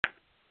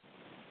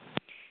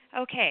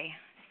Okay,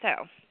 so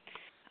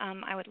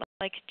I would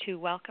like to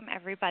welcome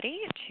everybody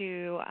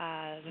to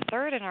the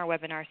third in our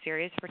webinar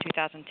series for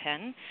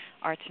 2010,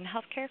 Arts and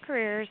Healthcare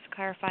Careers,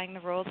 Clarifying the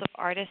Roles of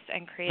Artists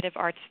and Creative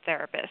Arts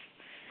Therapists.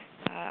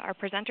 Our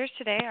presenters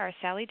today are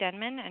Sally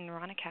Denman and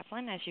Ronna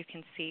Kaplan, as you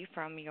can see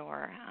from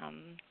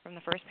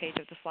the first page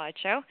of the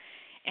slideshow.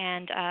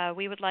 And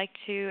we would like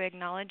to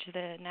acknowledge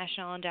the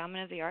National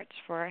Endowment of the Arts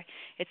for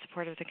its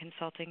support of the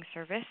consulting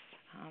service,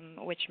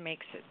 which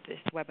makes this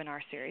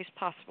webinar series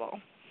possible.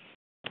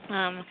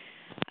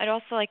 I'd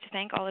also like to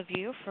thank all of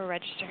you for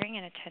registering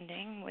and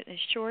attending what is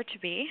sure to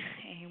be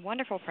a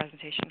wonderful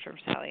presentation from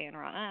Sally and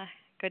Ronna.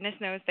 Goodness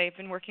knows they've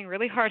been working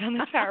really hard on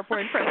this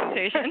PowerPoint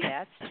presentation.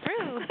 That's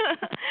true.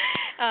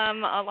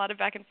 A lot of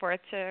back and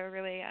forth to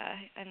really,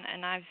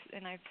 and I've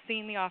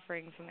seen the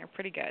offerings and they're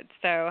pretty good.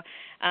 So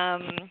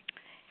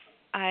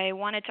I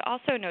wanted to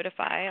also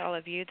notify all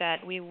of you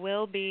that we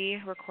will be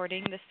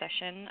recording this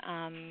session,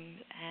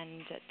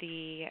 and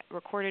the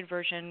recorded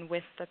version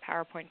with the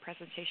PowerPoint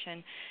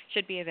presentation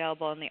should be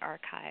available in the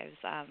archives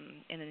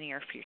in the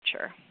near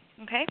future.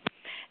 Okay?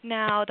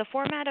 Now, the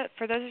format,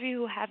 for those of you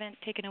who haven't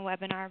taken a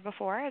webinar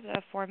before,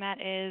 the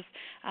format is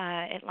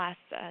it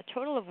lasts a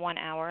total of 1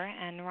 hour,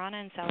 and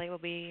Ronna and Sally will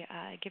be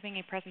giving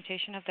a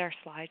presentation of their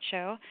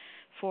slideshow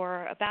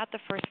for about the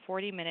first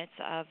 40 minutes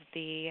of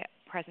the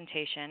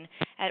presentation,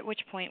 at which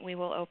point we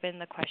will open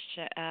the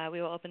question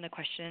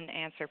and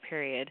answer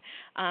period.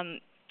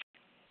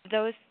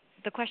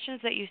 The questions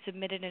that you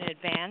submitted in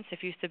advance,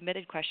 if you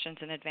submitted questions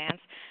in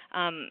advance,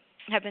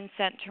 have been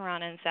sent to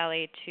Ronna and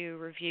Sally to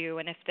review,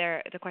 and if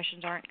the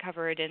questions aren't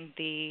covered in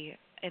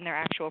their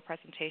actual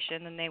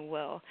presentation, then they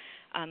will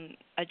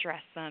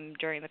address them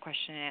during the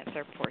question and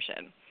answer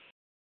portion.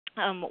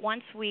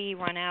 Once we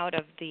run out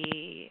of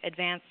the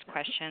advanced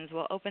questions,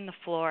 we'll open the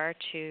floor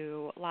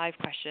to live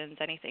questions,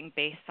 anything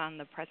based on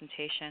the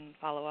presentation,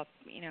 follow-up,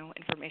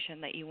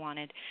 information that you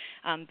wanted,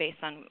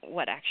 based on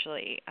what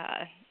actually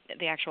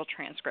the actual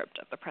transcript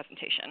of the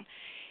presentation.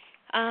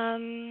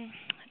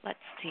 Let's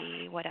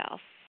see, what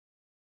else?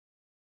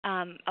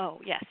 Oh,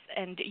 yes,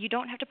 and you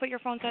don't have to put your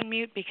phones on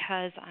mute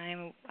because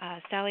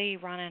Sally,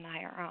 Ronna, and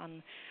I are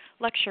on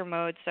lecture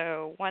mode,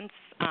 so once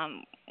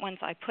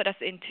I put us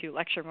into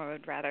lecture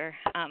mode, rather,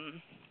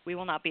 we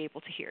will not be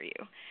able to hear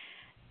you.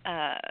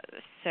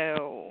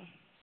 So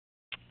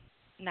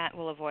that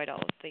will avoid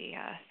all of the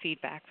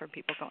feedback from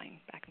people going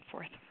back and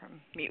forth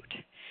from mute.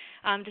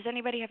 Does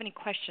anybody have any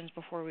questions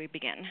before we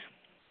begin?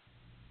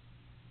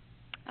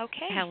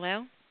 Okay.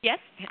 Hello? Yes?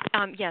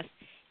 Yes.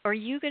 Are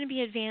you going to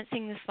be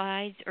advancing the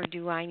slides, or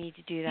do I need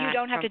to do that? You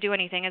don't have to do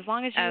anything. As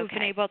long as you've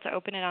been able to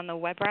open it on the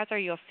web browser,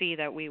 you'll see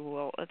that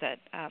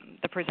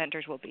the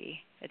presenters will be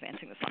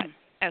advancing the slides.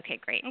 Okay,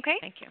 great. Okay?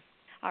 Thank you.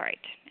 All right.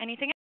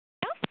 Anything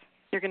else?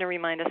 You're going to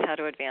remind us how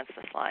to advance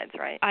the slides,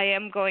 right? I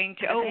am going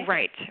to. Okay. Oh,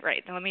 right.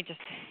 Now let me just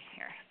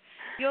here.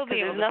 You'll be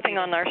able there's to nothing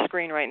on our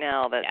screen right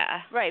now that. Yeah.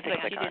 Right, but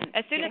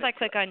as soon as I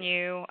click on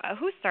you,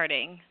 who's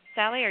starting?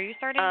 Sally, are you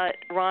starting?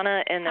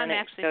 Ronna, and then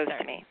it goes starting.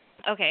 to me.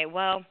 Okay.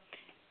 Well,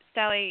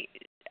 Sally,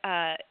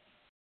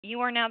 you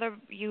are now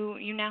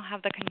you now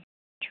have the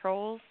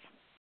controls.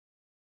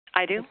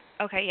 I do.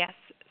 Okay. Yes.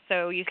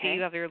 So you see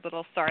you have your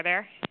little star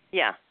there.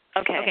 Yeah.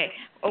 Okay. Okay.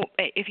 Oh,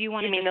 if you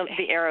want to. You mean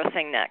the arrow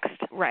thing next?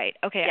 Right.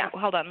 Okay. Yeah.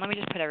 Hold on. Let me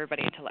just put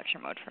everybody into lecture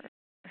mode for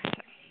a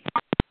second.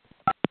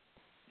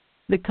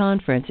 The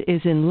conference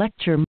is in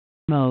lecture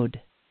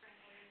mode.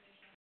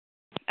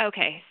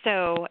 Okay.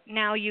 So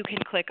now you can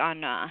click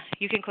on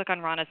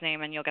Ronna's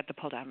name and you'll get the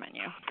pull down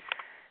menu.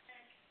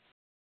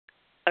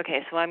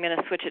 Okay, so I'm going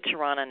to switch it to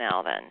Ronna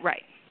now then.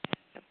 Right.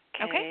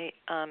 Okay.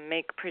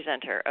 Make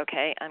presenter.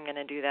 Okay, I'm going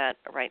to do that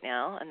right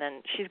now, and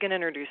then she's going to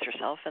introduce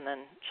herself, and then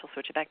she'll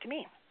switch it back to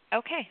me.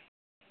 Okay.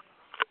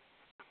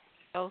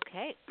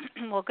 Okay.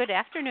 Well, good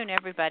afternoon,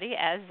 everybody.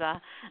 As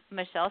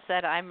Michelle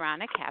said, I'm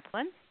Ronna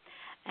Kaplan,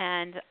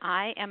 and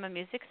I am a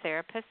music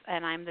therapist,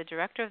 and I'm the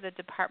director of the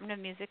Department of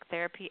Music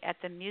Therapy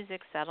at the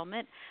Music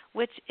Settlement,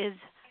 which is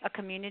a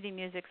community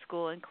music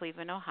school in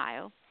Cleveland,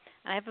 Ohio.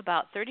 I have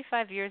about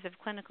 35 years of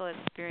clinical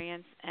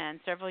experience and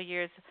several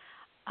years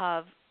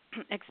of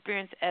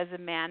experience as a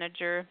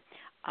manager,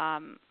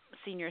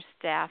 senior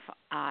staff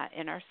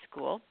in our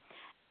school,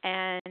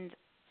 and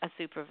a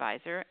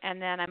supervisor. And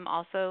then I'm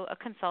also a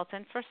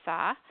consultant for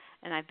SA,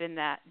 and I've been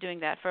doing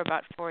that for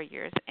about 4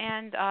 years.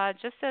 And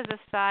just as a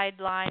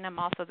sideline, I'm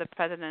also the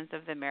president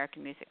of the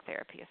American Music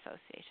Therapy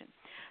Association.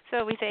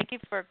 So we thank you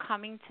for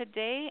coming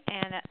today,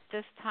 and at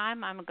this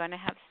time I'm going to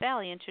have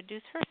Sally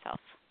introduce herself.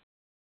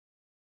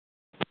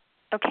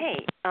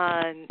 Okay.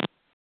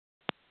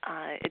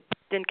 It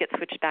didn't get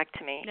switched back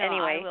to me. No,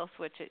 anyway, I will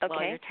switch it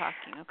while you're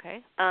talking,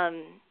 okay?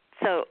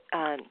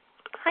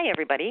 Hi,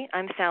 everybody.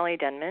 I'm Sally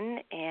Denman,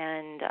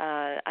 and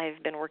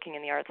I've been working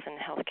in the arts and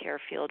healthcare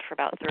field for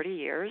about 30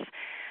 years.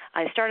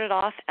 I started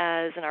off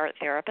as an art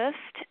therapist,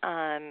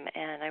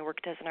 and I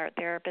worked as an art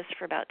therapist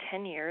for about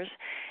 10 years.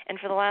 And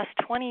for the last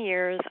 20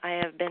 years, I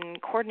have been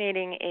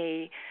coordinating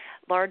a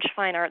large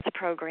fine arts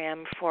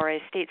program for a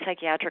state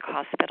psychiatric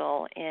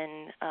hospital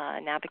in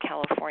Napa,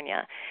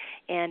 California.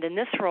 And in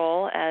this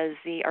role, as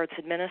the arts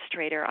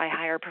administrator, I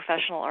hire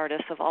professional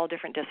artists of all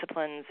different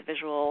disciplines,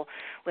 visual,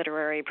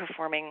 literary,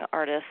 performing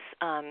artists,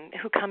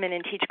 who come in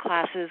and teach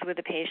classes with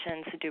the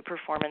patients, do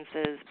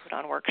performances, put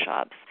on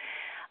workshops.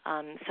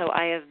 So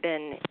I have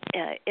been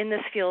in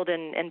this field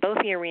in both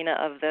the arena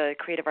of the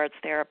creative arts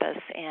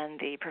therapists and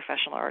the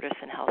professional artists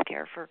in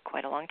healthcare for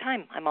quite a long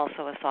time. I'm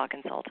also a SAW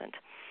consultant.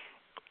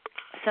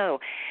 So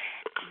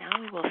now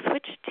we will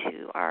switch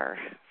to our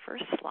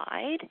first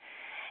slide.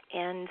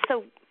 And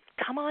so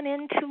come on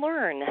in to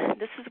learn.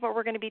 This is what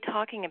we're going to be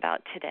talking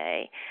about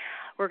today.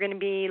 We're going to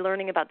be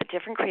learning about the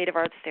different creative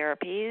arts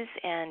therapies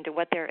and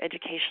what their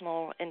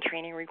educational and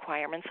training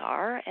requirements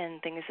are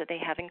and things that they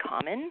have in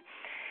common.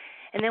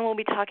 And then we'll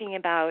be talking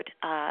about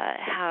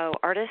how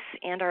artists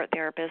and art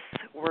therapists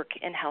work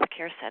in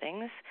healthcare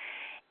settings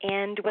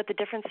and what the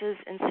differences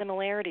and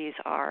similarities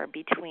are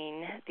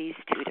between these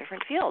two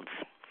different fields.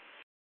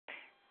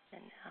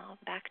 And now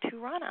back to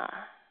Ronna.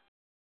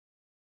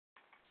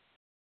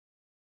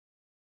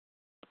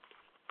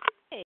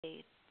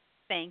 Hey,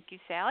 thank you,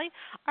 Sally.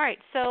 All right,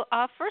 so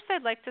first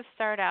I'd like to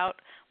start out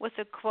with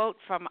a quote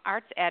from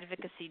Arts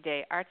Advocacy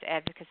Day. Arts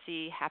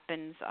Advocacy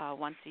happens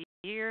once a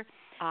year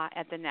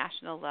at the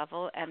national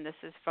level, and this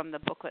is from the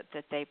booklet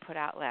that they put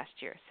out last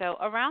year. So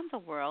around the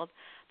world,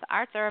 the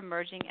arts are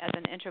emerging as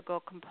an integral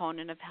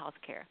component of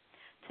healthcare.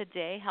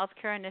 Today,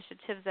 healthcare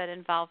initiatives that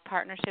involve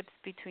partnerships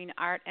between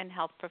art and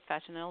health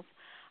professionals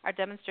are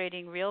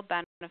demonstrating real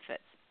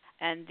benefits,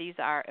 and these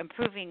are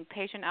improving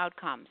patient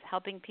outcomes,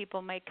 helping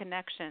people make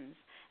connections,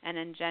 and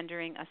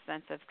engendering a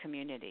sense of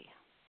community.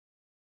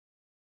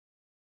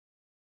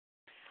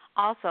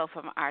 Also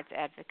from Arts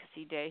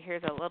Advocacy Day,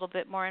 here's a little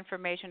bit more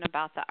information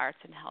about the arts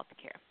in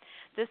healthcare.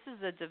 This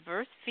is a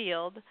diverse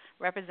field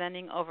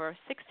representing over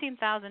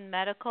 16,000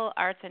 medical,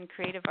 arts, and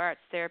creative arts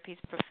therapies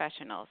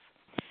professionals.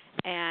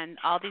 And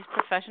all these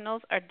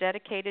professionals are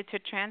dedicated to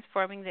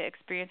transforming the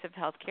experience of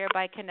healthcare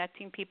by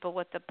connecting people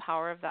with the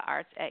power of the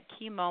arts at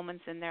key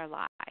moments in their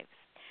lives.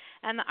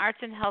 And the arts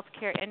in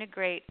healthcare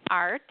integrate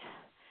art,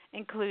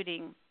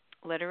 including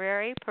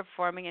literary,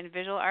 performing, and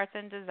visual arts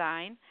and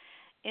design,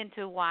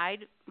 into a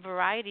wide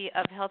variety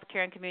of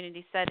healthcare and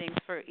community settings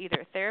for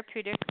either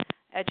therapeutic,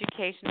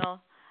 educational,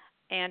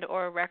 and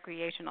or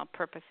recreational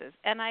purposes.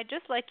 And I'd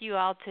just like you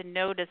all to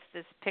notice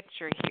this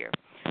picture here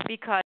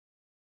because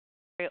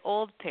it's a very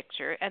old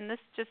picture, and this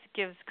just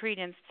gives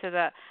credence to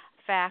the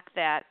fact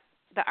that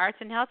the arts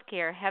in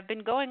healthcare have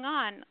been going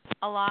on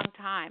a long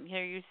time.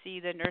 Here you see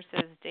the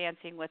nurses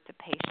dancing with the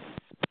patients.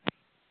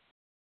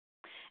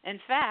 In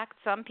fact,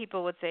 some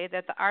people would say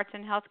that the arts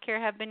in healthcare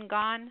have been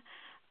going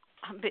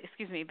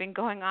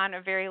on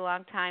a very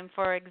long time.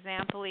 For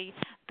example,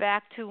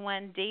 back to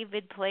when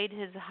David played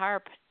his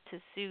harp to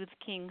soothe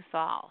King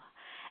Saul.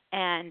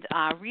 And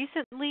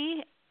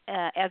recently,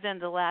 as in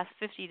the last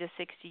 50 to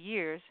 60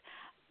 years,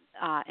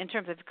 in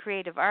terms of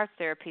creative arts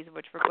therapies,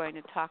 which we're going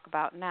to talk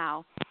about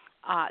now,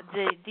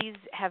 these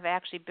have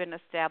actually been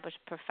established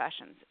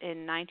professions.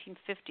 In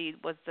 1950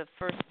 was the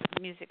first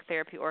music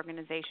therapy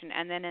organization,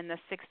 and then in the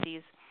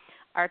 60s,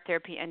 art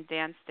therapy and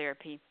dance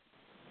therapy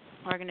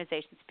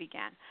organizations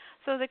began.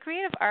 So the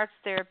creative arts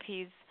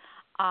therapies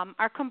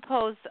are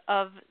composed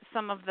of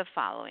some of the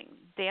following: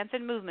 dance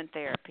and movement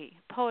therapy,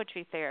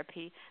 poetry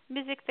therapy,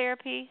 music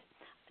therapy,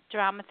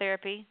 drama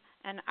therapy,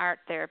 and art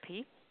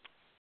therapy.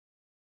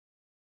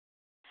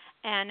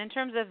 And in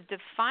terms of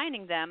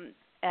defining them,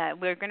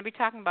 we're going to be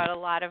talking about a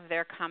lot of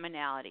their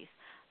commonalities.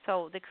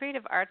 So the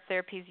creative arts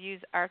therapies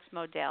use arts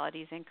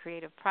modalities and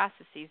creative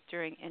processes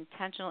during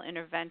intentional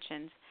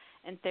interventions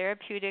in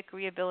therapeutic,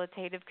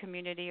 rehabilitative,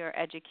 community, or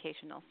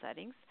educational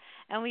settings.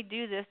 And we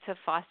do this to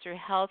foster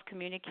health,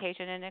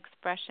 communication, and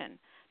expression,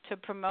 to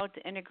promote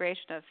the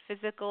integration of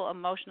physical,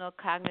 emotional,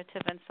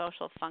 cognitive, and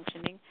social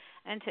functioning,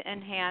 and to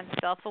enhance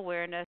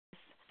self-awareness,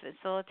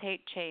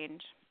 facilitate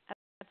change,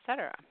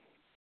 etc.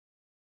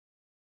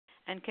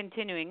 And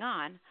continuing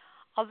on,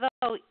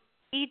 although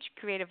each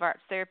creative arts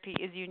therapy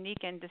is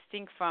unique and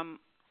distinct from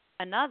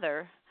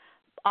another,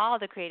 all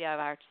the creative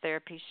arts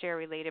therapies share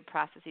related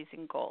processes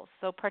and goals.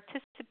 So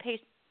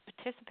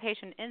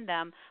participation in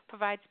them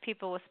provides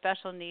people with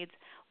special needs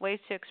ways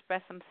to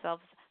express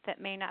themselves that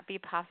may not be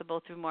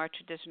possible through more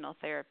traditional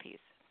therapies.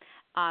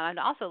 I'd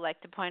also like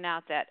to point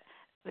out that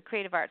the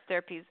creative arts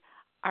therapies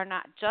are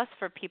not just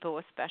for people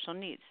with special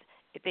needs.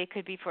 They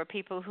could be for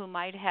people who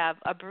might have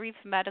a brief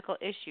medical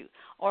issue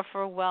or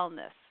for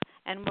wellness.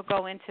 And we'll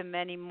go into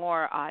many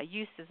more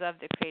uses of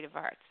the creative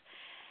arts.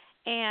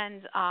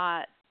 And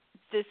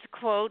this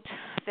quote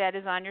that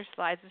is on your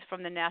slides is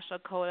from the National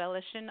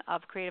Coalition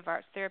of Creative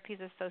Arts Therapies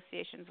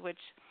Associations, which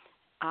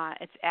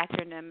its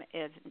acronym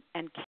is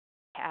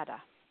NCADA.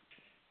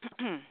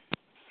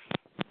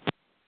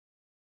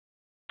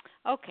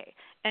 Okay,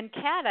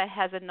 NCADA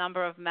has a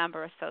number of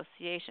member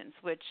associations,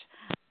 which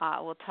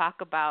we'll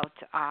talk about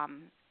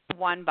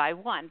one by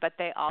one, but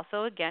they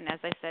also, again, as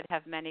I said,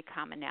 have many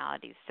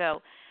commonalities.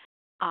 So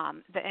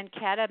the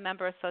NCADA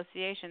member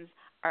associations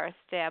are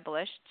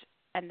established,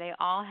 and they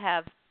all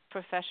have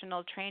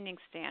professional training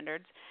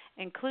standards,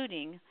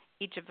 including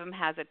Each of them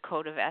has a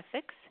code of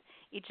ethics.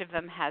 Each of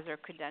them has their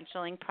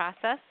credentialing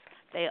process.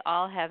 They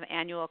all have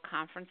annual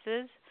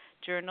conferences,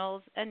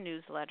 journals, and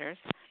newsletters.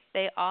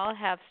 They all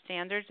have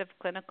standards of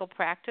clinical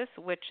practice,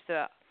 which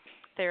the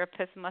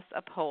therapist must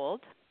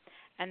uphold,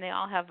 and they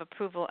all have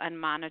approval and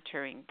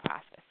monitoring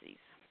processes.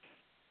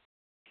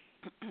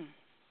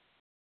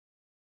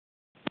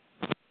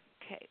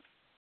 Okay.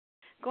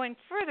 Going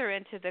further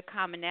into the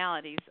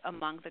commonalities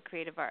among the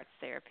creative arts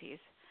therapies,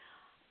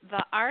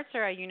 the arts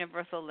are a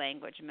universal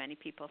language. Many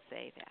people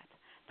say that.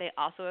 They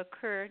also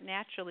occur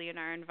naturally in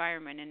our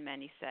environment in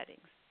many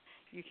settings.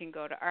 You can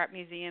go to art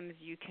museums.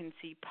 You can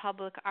see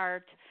public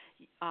art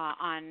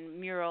on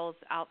murals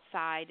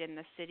outside in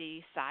the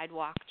city,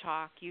 sidewalk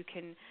chalk. You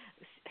can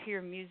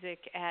hear music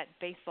at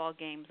baseball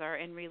games or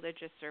in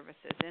religious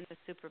services, in the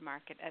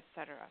supermarket,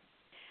 etc.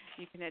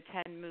 You can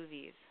attend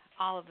movies,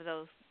 all of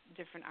those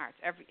different arts.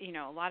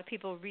 A lot of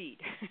people read.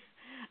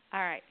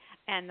 All right.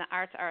 And the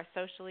arts are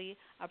socially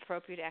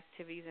appropriate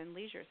activities and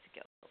leisure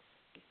skills.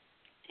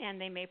 And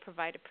they may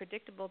provide a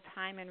predictable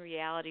time and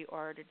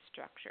reality-ordered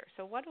structure.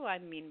 So what do I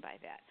mean by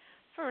that?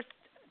 First,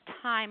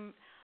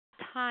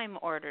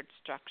 time-ordered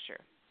structure.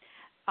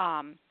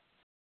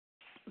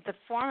 The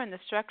form and the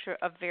structure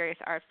of various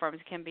art forms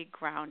can be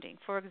grounding.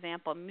 For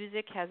example,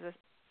 music has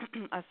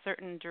a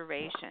certain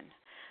duration.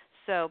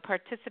 So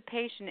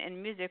participation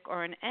in music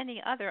or in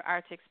any other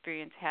arts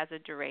experience has a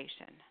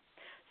duration.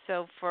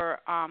 So for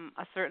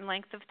a certain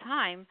length of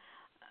time,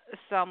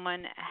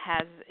 someone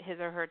has his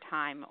or her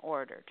time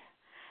ordered.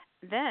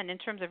 Then, in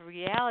terms of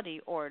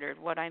reality ordered,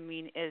 what I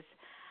mean is,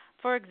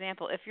 for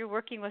example, if you're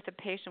working with a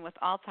patient with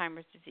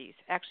Alzheimer's disease,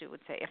 actually I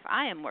would say if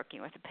I am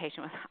working with a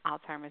patient with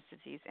Alzheimer's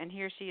disease and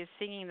he or she is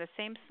singing the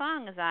same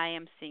song as I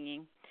am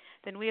singing,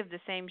 then we have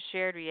the same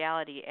shared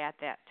reality at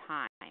that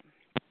time.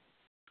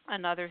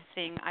 Another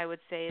thing I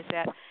would say is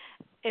that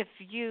if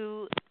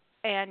you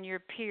and your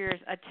peers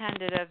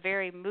attended a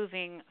very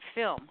moving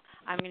film,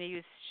 I'm going to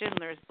use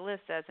Schindler's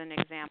List as an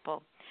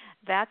example,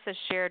 that's a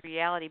shared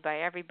reality by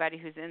everybody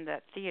who's in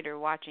the theater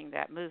watching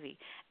that movie.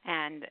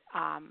 And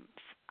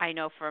I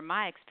know from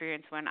my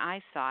experience when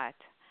I saw it,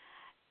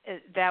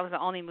 that was the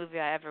only movie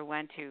I ever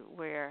went to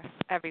where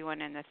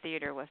everyone in the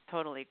theater was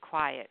totally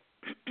quiet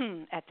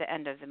at the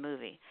end of the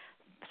movie.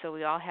 So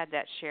we all had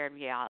that shared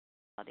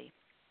reality.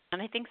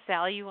 And I think,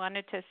 Sally, you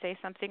wanted to say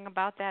something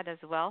about that as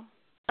well?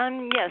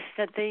 Yes,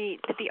 that the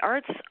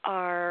arts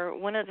are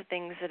one of the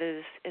things that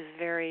is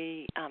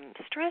very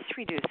stress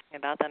reducing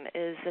about them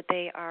is that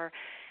they are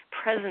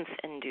presence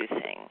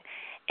inducing,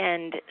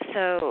 and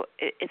so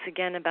it's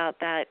again about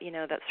that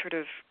that sort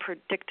of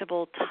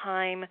predictable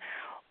time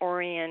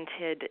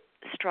oriented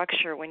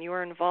structure. When you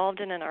are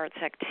involved in an arts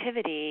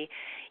activity,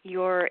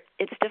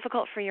 it's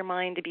difficult for your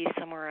mind to be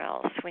somewhere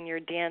else. When you're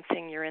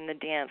dancing, you're in the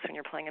dance. When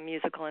you're playing a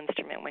musical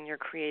instrument, when you're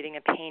creating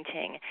a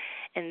painting,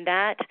 and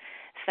that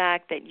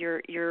fact that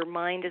your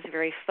mind is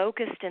very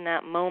focused in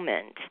that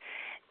moment,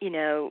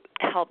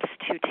 helps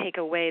to take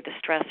away the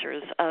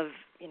stressors of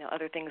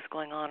other things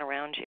going on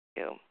around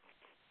you.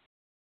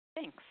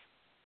 Thanks.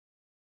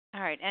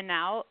 All right, and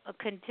now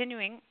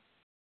continuing.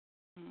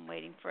 I'm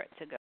waiting for it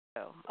to go.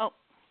 Oh,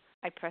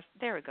 I pressed.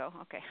 There we go.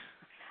 Okay.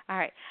 All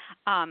right.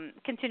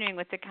 Continuing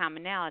with the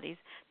commonalities,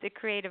 the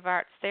creative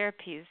arts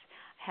therapies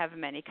have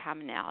many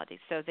commonalities.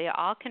 So they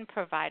all can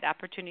provide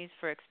opportunities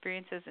for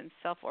experiences in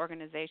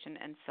self-organization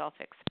and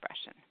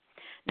self-expression.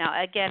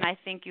 Now, again, I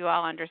think you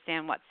all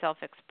understand what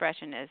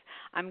self-expression is.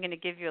 I'm going to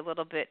give you a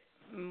little bit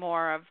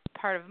more of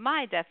part of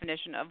my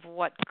definition of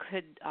what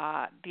could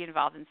be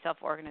involved in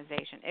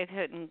self-organization. It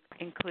could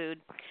include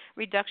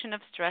reduction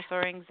of stress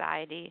or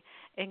anxiety.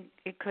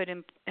 It could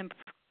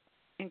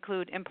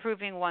include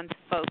improving one's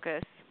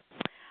focus.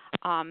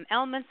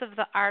 Elements of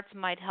the arts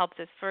might help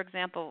this. For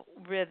example,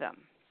 rhythm.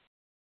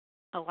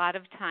 A lot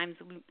of times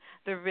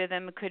the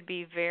rhythm could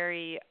be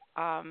very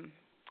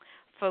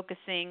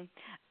focusing.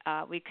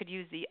 We could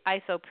use the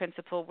ISO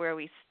principle where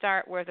we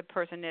start where the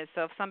person is.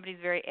 So if somebody's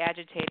very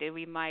agitated,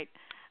 we might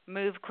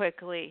move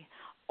quickly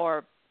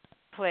or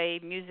play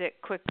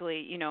music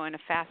quickly, in a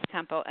fast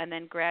tempo, and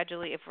then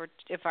gradually,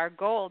 if our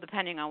goal,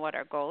 depending on what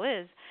our goal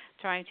is,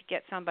 trying to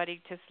get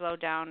somebody to slow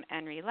down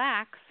and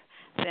relax,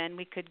 then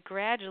we could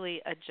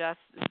gradually adjust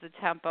the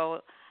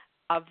tempo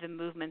of the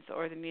movements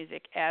or the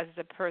music as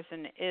the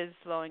person is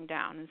slowing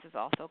down. This is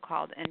also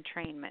called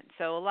entrainment.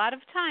 So a lot of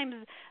times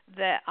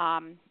the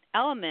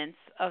elements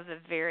of the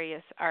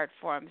various art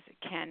forms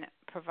can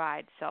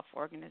provide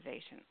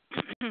self-organization.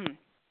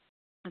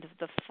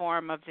 The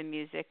form of the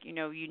music, you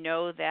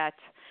know that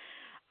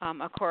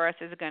a chorus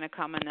is going to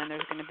come and then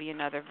there's going to be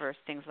another verse,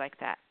 things like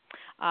that.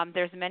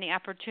 There's many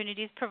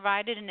opportunities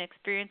provided and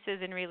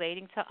experiences in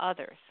relating to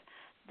others.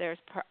 There's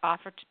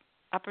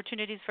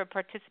opportunities for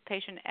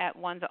participation at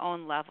one's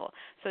own level.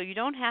 So you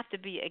don't have to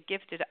be a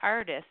gifted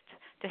artist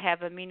to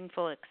have a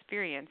meaningful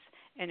experience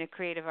in a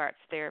creative arts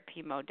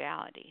therapy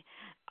modality.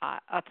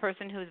 A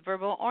person who's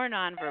verbal or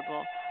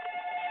nonverbal,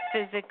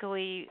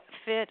 physically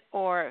fit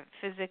or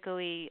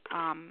physically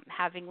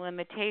having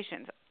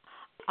limitations,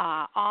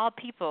 all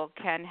people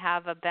can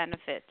have a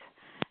benefit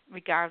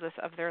regardless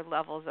of their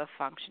levels of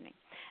functioning.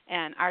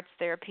 And arts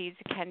therapies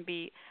can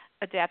be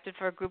adapted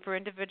for a group or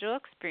individual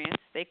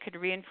experience. They could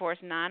reinforce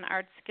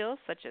non-art skills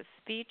such as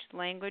speech,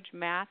 language,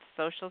 math,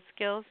 social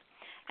skills,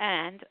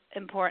 and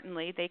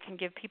importantly, they can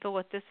give people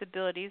with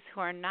disabilities who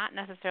are not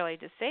necessarily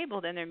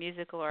disabled in their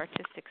musical or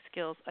artistic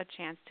skills a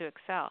chance to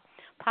excel.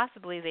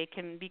 Possibly they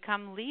can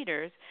become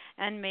leaders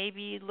and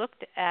maybe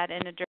looked at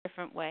in a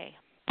different way.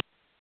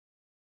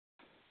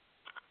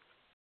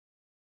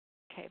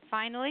 Okay,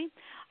 finally,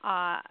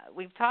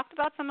 we've talked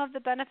about some of the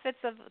benefits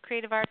of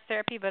creative arts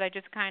therapy, but I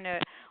just kind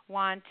of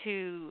want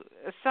to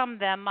sum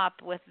them up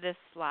with this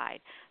slide.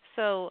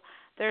 So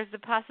there's the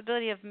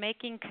possibility of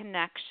making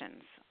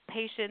connections.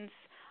 Patients,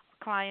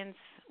 clients,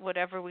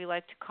 whatever we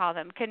like to call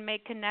them, can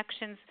make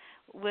connections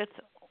with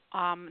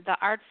the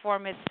art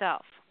form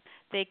itself.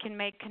 They can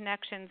make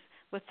connections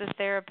with the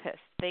therapist.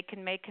 They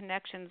can make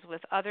connections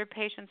with other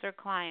patients or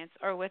clients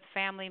or with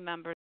family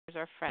members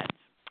or friends.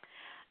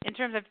 In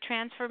terms of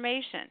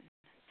transformation,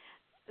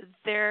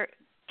 there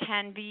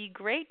can be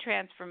great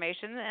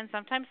transformation and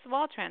sometimes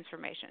small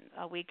transformation.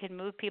 We can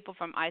move people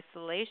from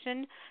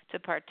isolation to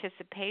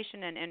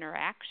participation and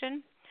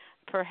interaction,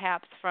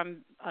 perhaps from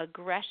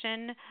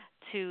aggression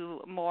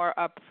to more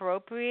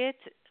appropriate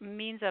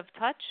means of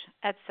touch,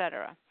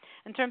 etc.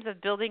 In terms of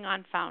building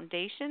on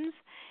foundations,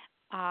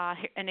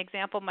 an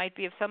example might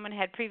be if someone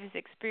had previous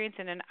experience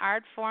in an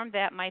art form,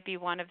 that might be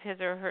one of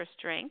his or her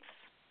strengths,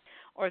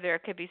 or there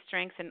could be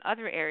strengths in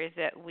other areas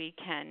that we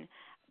can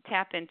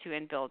tap into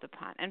and build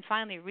upon. And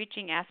finally,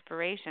 reaching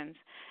aspirations.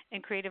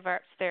 In creative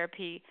arts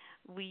therapy,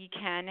 we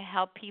can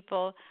help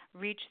people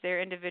reach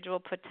their individual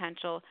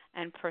potential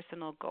and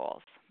personal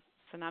goals.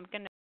 So now I'm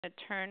going to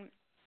turn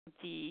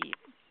the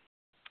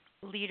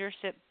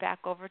leadership back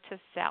over to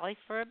Sally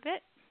for a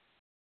bit.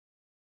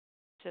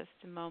 Just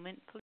a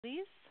moment,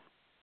 please.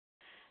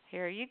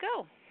 Here you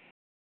go.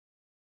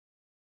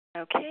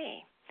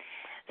 Okay.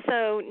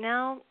 So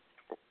now,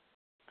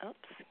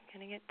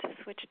 going to get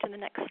to switch to the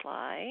next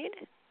slide.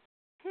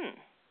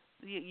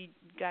 You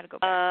got to go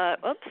back.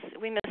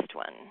 We missed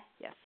one.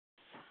 Yes.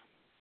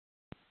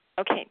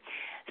 Okay.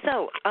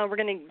 So we're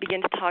going to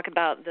begin to talk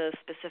about the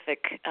specific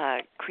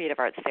creative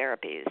arts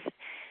therapies.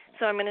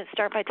 So I'm going to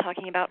start by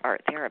talking about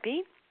art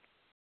therapy,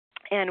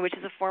 and which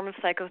is a form of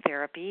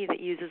psychotherapy that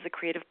uses the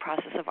creative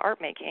process of art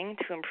making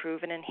to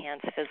improve and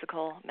enhance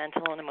physical,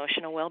 mental, and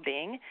emotional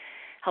well-being,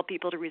 help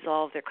people to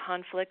resolve their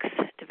conflicts,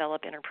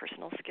 develop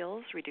interpersonal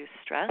skills, reduce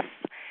stress,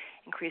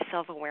 increase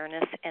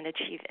self-awareness, and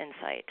achieve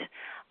insight.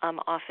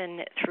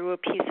 Often through a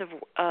piece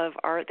of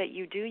art that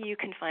you do, you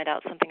can find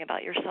out something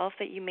about yourself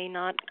that you may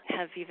not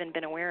have even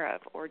been aware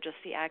of, or just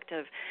the act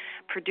of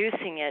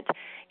producing it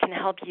can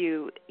help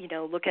you,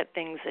 look at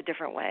things a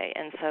different way,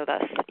 and so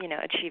thus,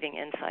 achieving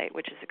insight,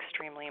 which is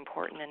extremely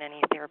important in any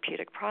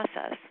therapeutic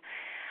process.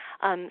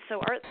 So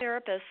art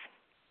therapists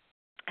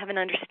have an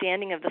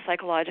understanding of the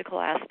psychological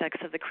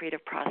aspects of the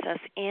creative process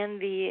and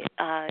the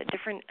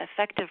different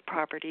affective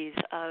properties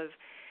of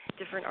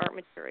different art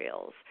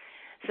materials.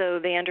 So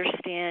they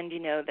understand,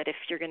 that if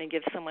you're going to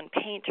give someone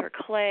paint or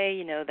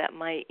clay, that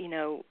might,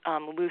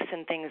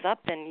 loosen things up,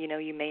 and,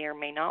 you may or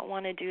may not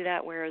want to do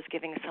that, whereas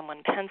giving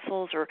someone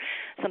pencils or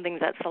something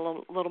that's a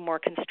little more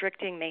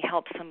constricting may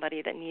help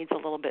somebody that needs a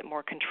little bit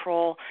more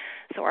control.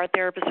 So art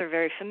therapists are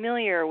very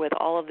familiar with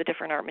all of the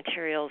different art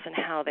materials and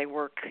how they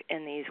work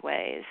in these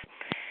ways.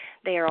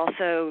 They are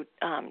also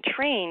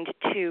trained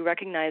to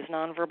recognize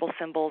nonverbal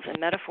symbols and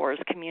metaphors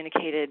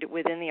communicated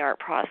within the art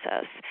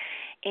process,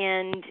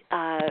 and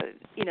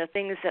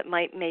things that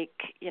might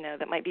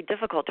be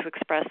difficult to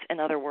express in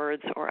other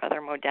words or other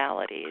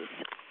modalities.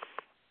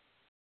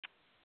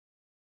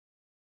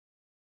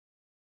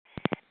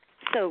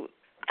 So,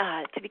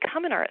 to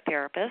become an art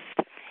therapist,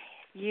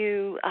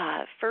 you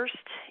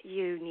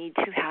need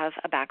to have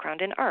a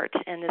background in art,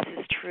 and this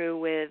is true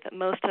with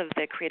most of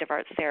the creative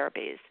arts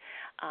therapies.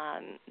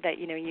 That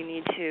you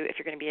need to, if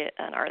you're going to be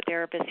an art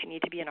therapist, you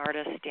need to be an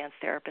artist, dance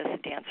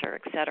therapist, dancer,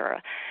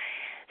 etc.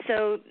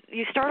 So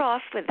you start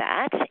off with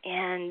that,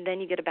 and then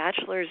you get a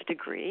bachelor's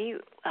degree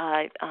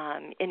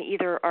in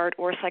either art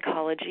or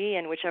psychology,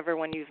 and whichever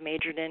one you've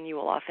majored in, you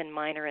will often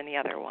minor in the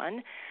other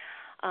one.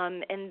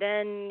 And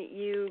then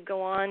you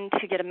go on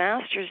to get a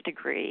master's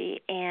degree,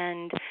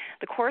 and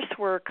the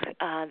coursework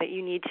that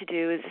you need to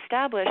do is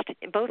established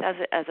both as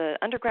an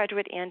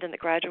undergraduate and in the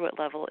graduate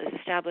level is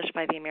established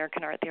by the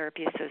American Art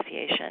Therapy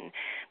Association.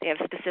 They have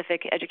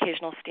specific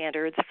educational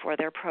standards for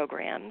their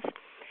programs.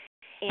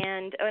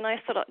 And I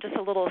just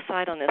a little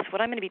aside on this.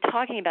 What I'm going to be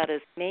talking about is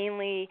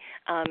mainly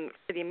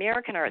for the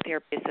American Art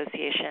Therapy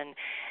Association.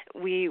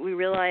 We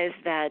realize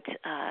that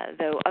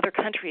though other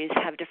countries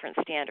have different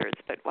standards,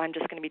 but I'm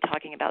just going to be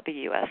talking about the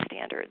U.S.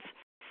 standards.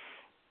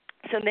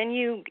 So then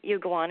you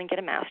go on and get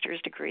a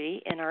master's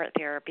degree in art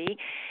therapy,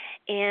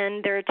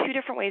 and there are two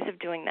different ways of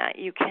doing that.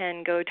 You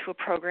can go to a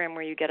program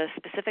where you get a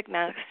specific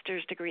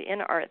master's degree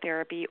in art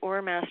therapy or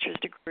a master's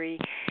degree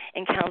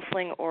in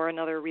counseling or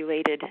another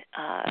related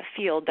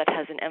field that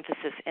has an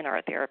emphasis in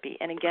art therapy.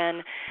 And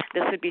again,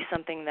 this would be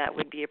something that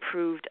would be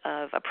approved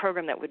of, a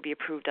program that would be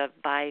approved of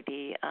by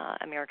the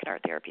American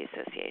Art Therapy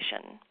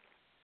Association.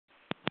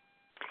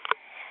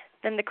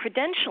 Then the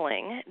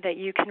credentialing that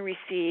you can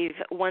receive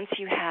once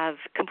you have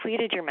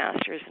completed your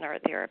master's in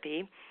art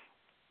therapy,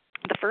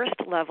 the first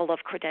level of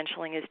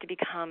credentialing is to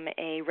become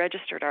a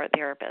registered art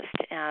therapist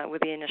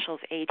with the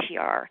initials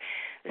ATR.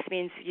 This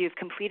means you've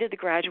completed the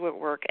graduate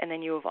work and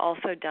then you have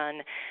also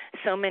done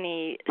so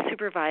many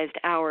supervised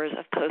hours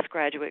of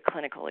postgraduate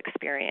clinical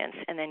experience,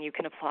 and then you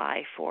can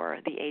apply for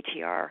the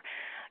ATR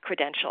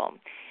credential.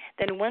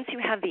 Then once you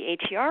have the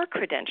ATR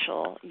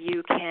credential,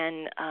 you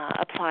can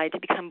apply to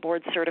become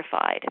board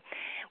certified,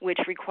 which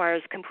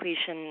requires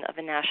completion of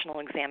a national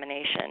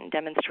examination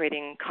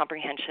demonstrating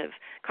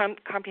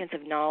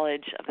comprehensive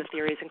knowledge of the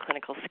theories and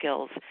clinical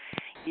skills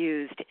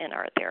used in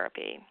art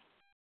therapy.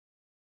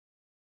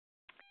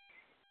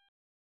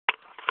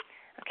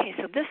 Okay,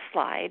 so this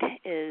slide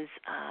is,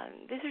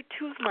 these are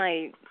two of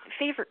my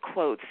favorite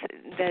quotes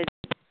that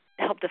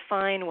help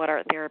define what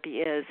art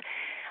therapy is.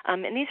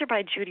 And these are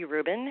by Judy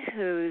Rubin,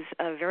 who's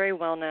a very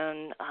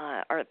well-known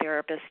art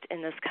therapist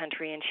in this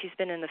country, and she's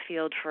been in the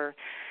field for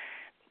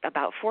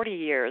about 40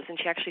 years, and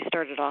she actually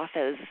started off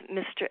as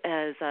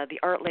the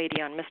art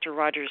lady on Mr.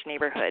 Rogers'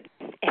 Neighborhood.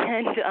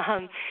 And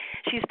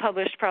she's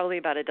published probably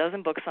about a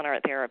dozen books on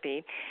art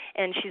therapy,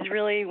 and she's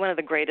really one of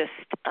the greatest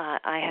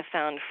I have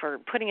found for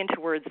putting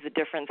into words the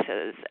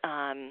differences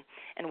and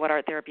what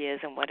art therapy is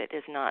and what it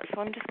is not.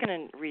 So I'm just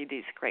going to read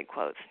these great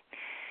quotes.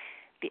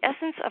 The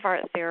essence of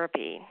art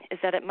therapy is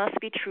that it must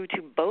be true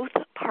to both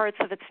parts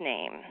of its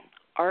name,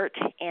 art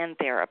and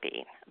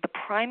therapy. The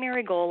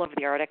primary goal of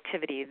the art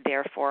activity,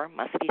 therefore,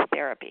 must be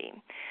therapy.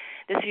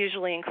 This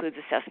usually includes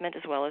assessment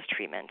as well as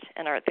treatment.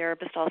 An art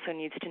therapist also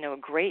needs to know a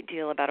great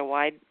deal about a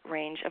wide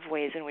range of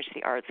ways in which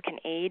the arts can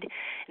aid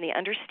in the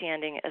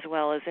understanding as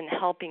well as in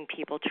helping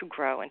people to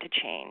grow and to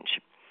change.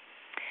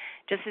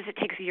 Just as it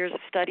takes years of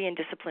study and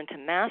discipline to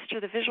master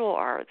the visual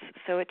arts,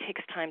 so it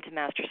takes time to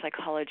master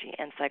psychology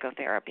and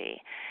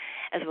psychotherapy.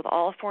 As with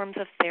all forms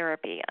of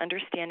therapy,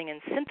 understanding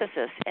and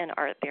synthesis in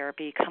art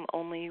therapy come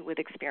only with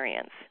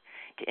experience.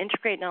 To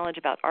integrate knowledge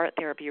about art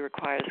therapy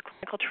requires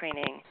clinical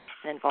training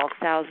and involves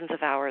thousands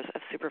of hours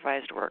of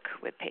supervised work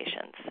with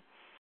patients.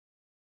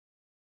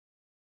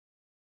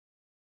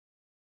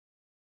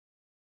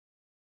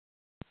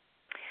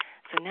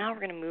 So now we're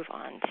going to move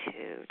on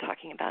to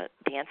talking about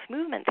dance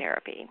movement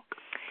therapy.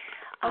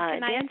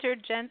 Can I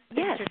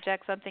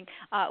interject something?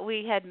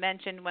 We had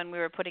mentioned when we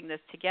were putting this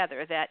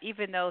together that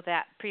even though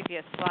that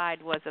previous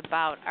slide was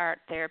about art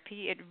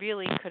therapy, it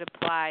really could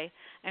apply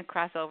and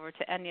cross over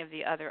to any of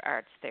the other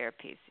arts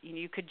therapies.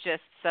 You could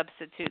just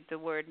substitute the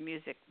words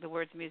music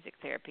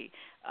therapy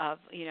of,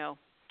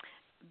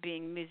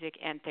 being music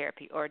and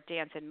therapy, or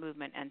dance and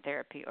movement and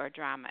therapy, or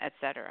drama,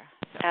 etc.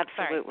 So,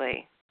 absolutely.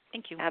 Sorry.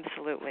 Thank you.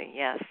 Absolutely,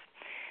 yes.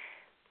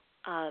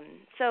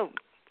 So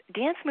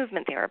dance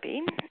movement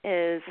therapy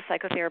is a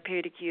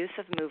psychotherapeutic use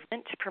of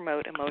movement to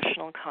promote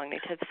emotional,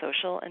 cognitive,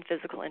 social, and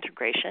physical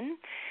integration,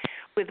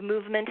 with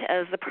movement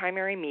as the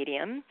primary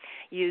medium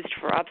used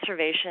for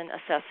observation,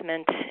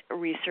 assessment,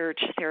 research,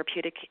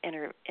 therapeutic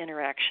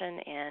interaction,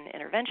 and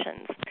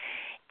interventions.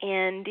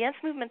 And dance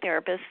movement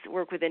therapists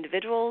work with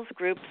individuals,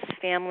 groups,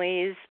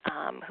 families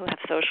who have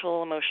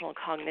social, emotional,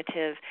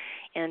 cognitive,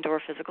 and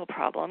or physical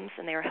problems,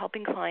 and they are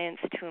helping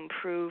clients to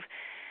improve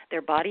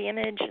their body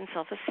image and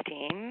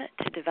self-esteem,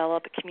 to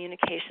develop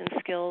communication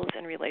skills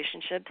and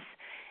relationships,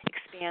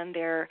 expand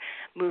their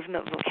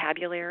movement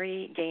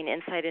vocabulary, gain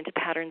insight into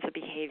patterns of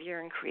behavior,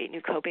 and create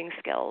new coping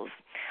skills.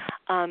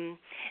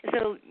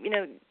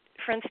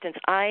 For instance,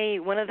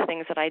 one of the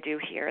things that I do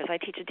here is I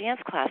teach a dance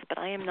class, but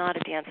I am not a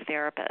dance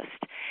therapist.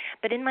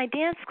 But in my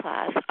dance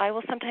class, I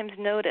will sometimes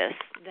notice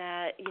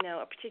that,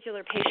 a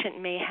particular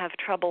patient may have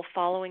trouble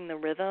following the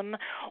rhythm,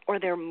 or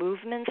their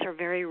movements are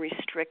very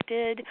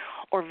restricted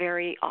or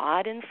very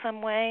odd in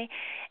some way.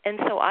 And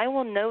so I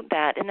will note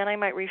that, and then I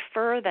might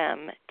refer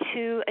them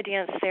to a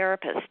dance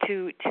therapist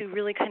to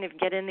really kind of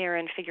get in there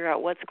and figure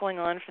out what's going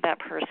on for that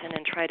person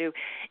and try to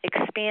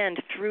expand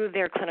through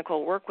their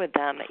clinical work with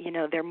them,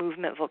 their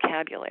movement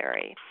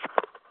vocabulary.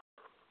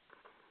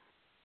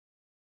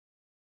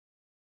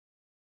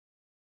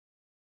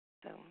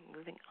 So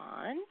moving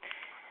on.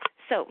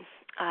 So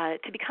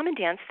to become a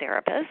dance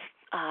therapist,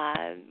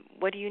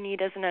 what do you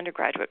need as an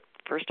undergraduate?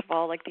 First of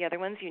all, like the other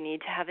ones, you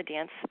need to have a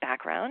dance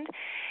background,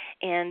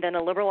 and then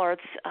a liberal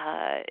arts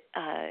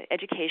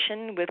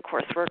education with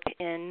coursework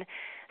in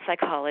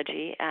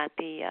psychology at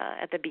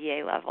the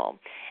BA level.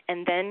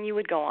 And then you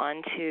would go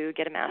on to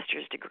get a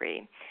master's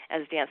degree,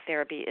 as dance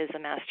therapy is a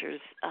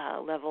master's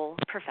level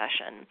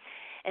profession.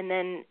 And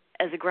then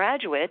as a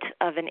graduate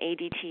of an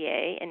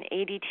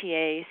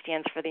ADTA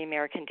stands for the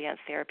American Dance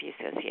Therapy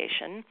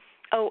Association.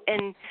 Oh,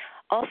 and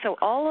Also,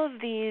 all of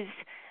these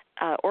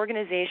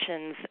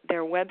organizations,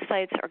 their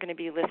websites are going to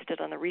be listed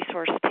on the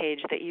resource page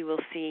that you will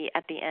see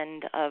at the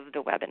end of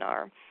the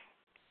webinar.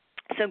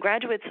 So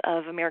graduates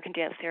of American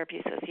Dance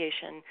Therapy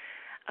Association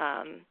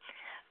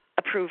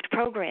approved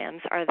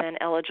programs are then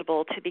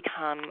eligible to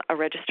become a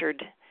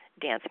registered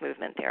dance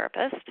movement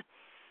therapist,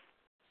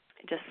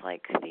 just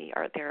like the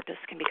art therapist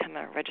can become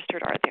a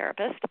registered art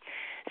therapist.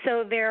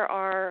 So there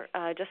are,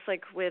 just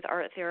like with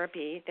art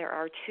therapy, there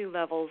are 2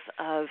 levels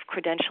of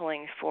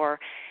credentialing for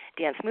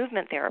dance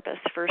movement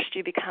therapists. First,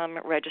 you become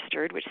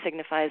registered, which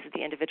signifies that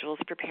the individual is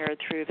prepared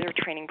through their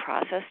training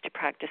process to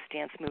practice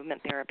dance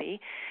movement therapy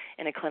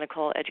in a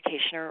clinical,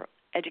 educational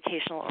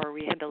or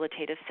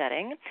rehabilitative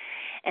setting.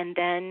 And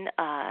then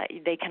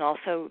they can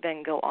also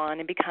then go on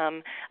and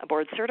become a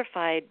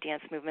board-certified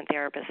dance movement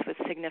therapist, which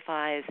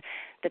signifies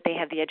that they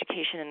have the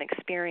education and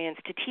experience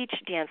to teach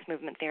dance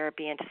movement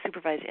therapy and to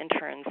supervise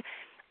interns,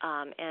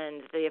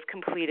 and they have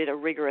completed a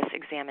rigorous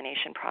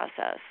examination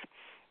process.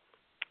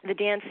 The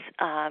Dance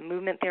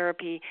Movement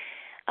Therapy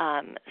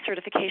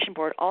Certification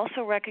Board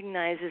also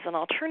recognizes an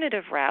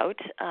alternative route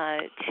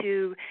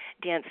to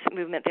dance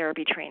movement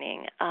therapy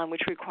training,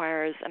 which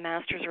requires a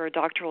master's or a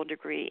doctoral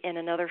degree in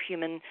another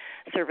human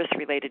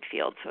service-related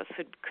field. So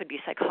it could be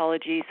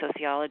psychology,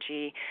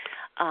 sociology,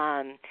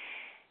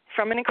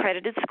 from an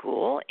accredited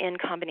school in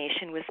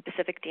combination with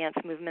specific dance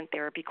movement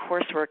therapy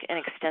coursework and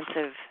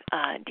extensive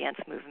dance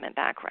movement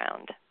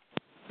background.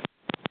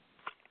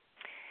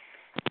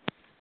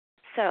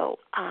 So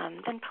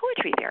then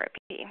poetry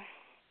therapy.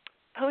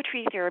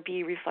 Poetry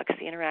therapy reflects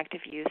the interactive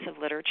use of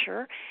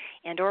literature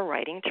and or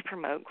writing to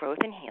promote growth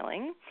and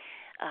healing.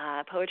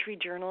 Poetry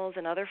journals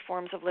and other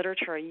forms of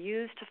literature are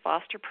used to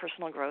foster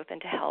personal growth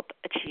and to help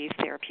achieve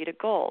therapeutic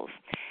goals.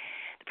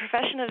 The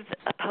profession of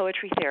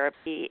poetry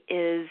therapy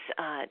is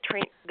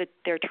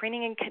their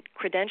training and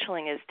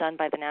credentialing is done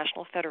by the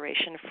National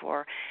Federation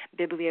for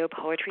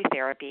Bibliopoetry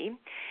Therapy,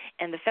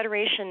 and the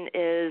federation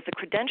is the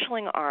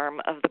credentialing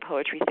arm of the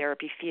poetry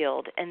therapy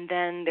field. And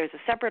then there's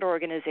a separate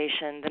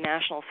organization, the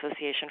National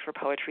Association for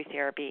Poetry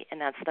Therapy,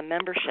 and that's the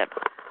membership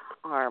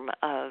arm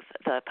of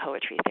the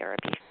poetry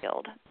therapy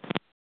field.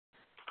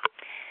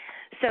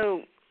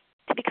 So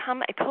to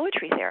become a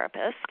poetry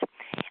therapist,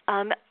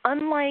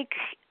 unlike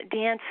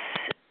dance,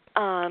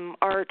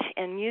 art,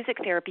 and music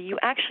therapy, you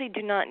actually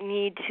do not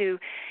need to,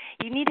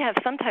 you need to have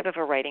some type of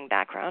a writing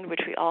background,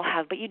 which we all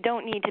have, but you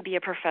don't need to be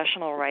a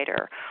professional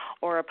writer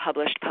or a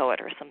published poet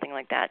or something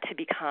like that to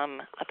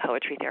become a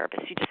poetry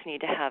therapist. You just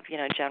need to have,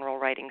 general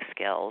writing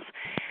skills.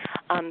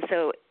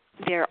 So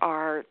there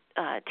are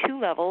 2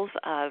 levels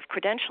of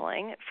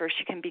credentialing. First,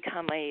 you can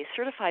become a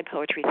certified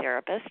poetry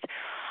therapist,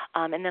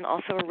 and then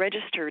also a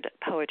registered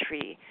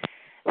poetry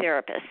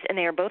therapists, and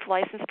they are both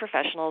licensed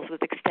professionals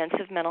with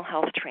extensive mental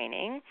health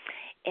training.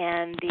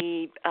 And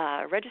the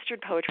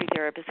registered poetry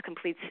therapist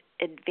completes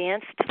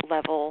advanced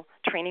level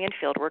training and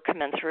fieldwork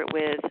commensurate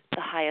with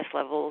the highest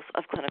levels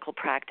of clinical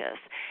practice.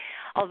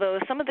 Although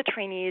some of the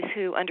trainees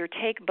who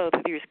undertake both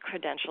of these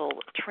credential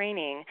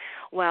training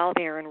while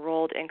they are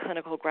enrolled in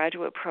clinical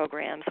graduate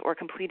programs or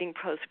completing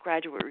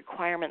postgraduate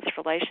requirements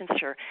for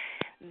licensure,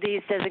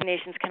 these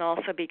designations can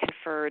also be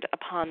conferred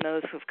upon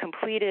those who have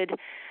completed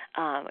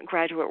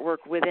graduate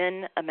work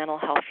within a mental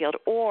health field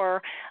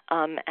or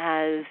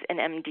as an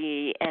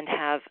MD and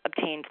have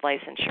obtained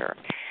licensure.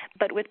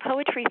 But with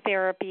poetry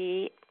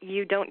therapy,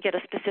 you don't get a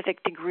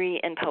specific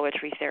degree in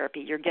poetry therapy.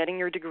 You're getting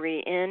your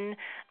degree in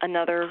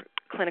another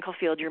clinical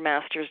field, your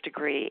master's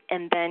degree,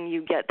 and then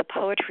you get the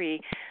poetry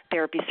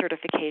therapy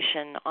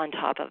certification on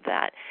top of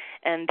that.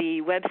 And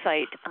the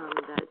website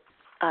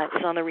that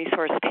is on the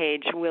resource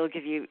page will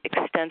give you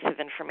extensive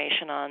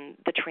information on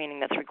the training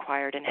that's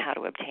required and how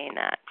to obtain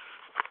that.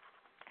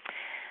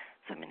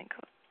 So I'm going to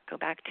go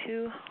back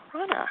to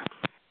Ronna.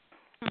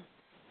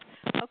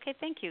 Okay,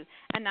 thank you.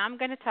 And now I'm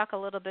going to talk a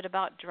little bit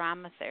about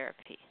drama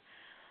therapy.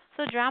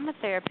 So drama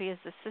therapy is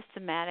the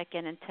systematic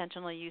and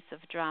intentional use of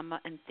drama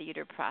and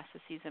theater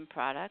processes and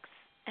products,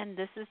 and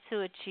this is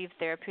to achieve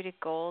therapeutic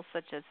goals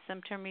such as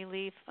symptom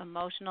relief,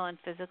 emotional and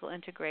physical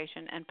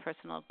integration, and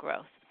personal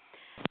growth.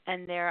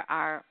 And there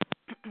are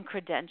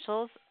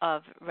credentials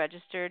of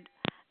registered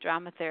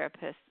drama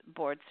therapist,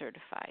 board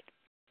certified.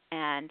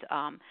 And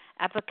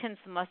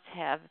applicants must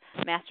have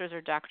master's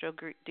or doctoral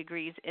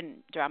degrees in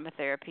drama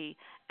therapy,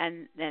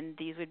 and then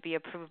these would be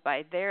approved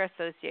by their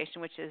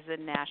association, which is the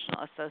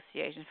National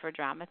Association for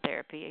Drama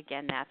Therapy.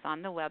 Again, that's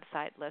on the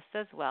website list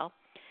as well.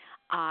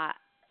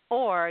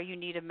 Or you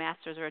need a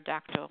master's or a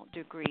doctoral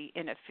degree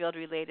in a field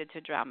related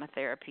to drama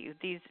therapy.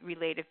 These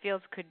related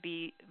fields could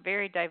be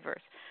very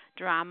diverse: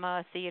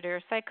 drama, theater,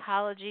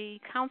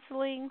 psychology,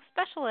 counseling,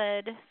 special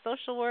ed,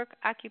 social work,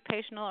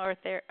 occupational or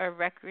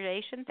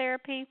recreation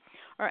therapy,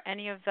 or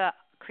any of the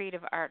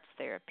creative arts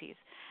therapies.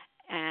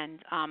 And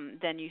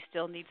then you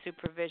still need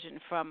supervision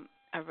from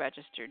a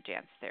registered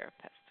dance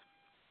therapist.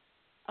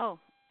 Oh,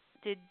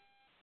 did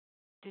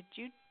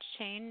you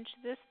change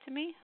this to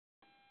me?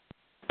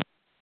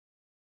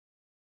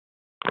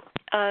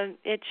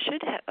 It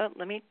should have. Oh,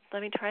 let me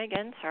try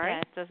again. Sorry. Yeah,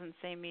 it doesn't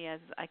say me as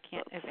I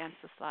can't advance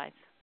the slides.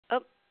 Oh,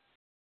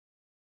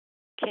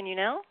 can you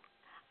now?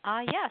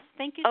 Yes.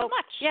 Thank you so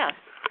much. Yes.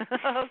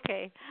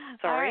 Okay.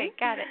 Sorry. All right,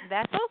 got it.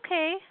 That's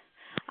okay.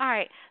 All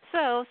right.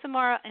 So some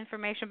more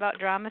information about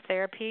drama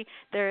therapy.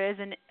 There is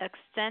an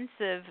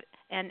extensive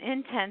and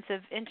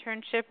intensive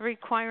internship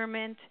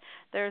requirement.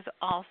 There's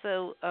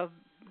also a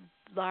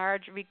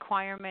large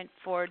requirement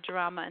for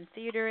drama and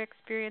theater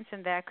experience,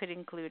 and that could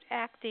include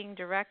acting,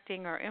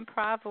 directing, or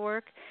improv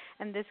work.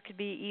 And this could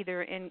be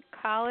either in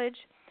college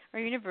or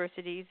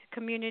universities,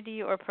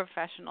 community, or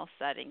professional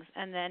settings.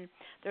 And then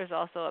there's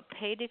also a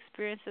paid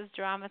experience as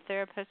drama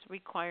therapist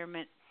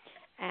requirement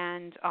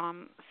and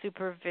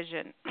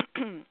supervision.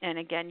 And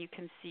again, you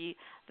can see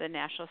the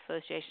National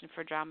Association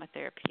for Drama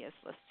Therapy is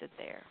listed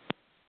there.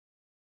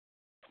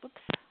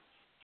 Oops,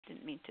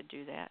 didn't mean to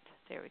do that.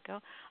 There we go.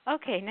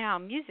 Okay, now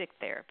music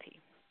therapy.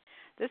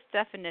 This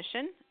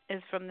definition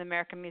is from the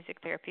American Music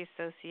Therapy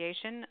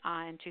Association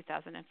in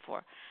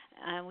 2004.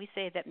 We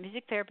say that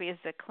music therapy is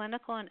the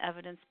clinical and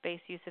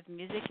evidence-based use of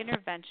music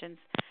interventions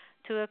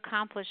to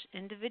accomplish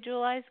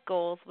individualized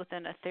goals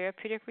within a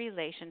therapeutic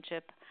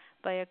relationship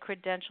by a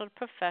credentialed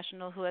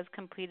professional who has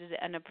completed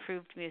an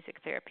approved music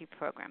therapy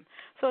program.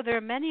 So there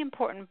are many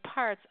important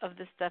parts of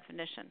this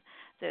definition.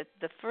 The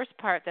first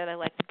part that I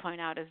like to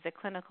point out is the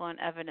clinical and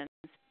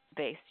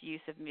evidence-based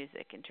use of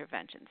music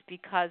interventions,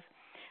 because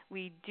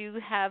we do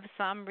have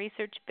some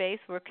research base.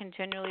 We're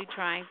continually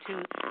trying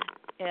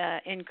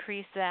to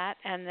increase that,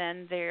 and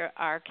then there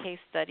are case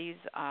studies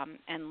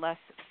and less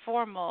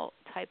formal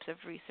types of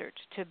research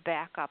to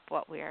back up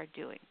what we are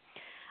doing.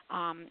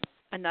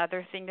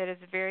 Another thing that is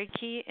very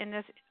key in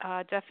this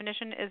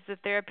definition is the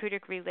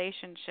therapeutic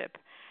relationship,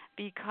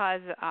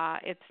 because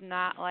it's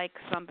not like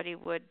somebody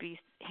would be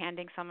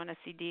handing someone a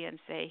CD and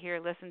say, here,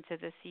 listen to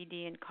the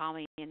CD and call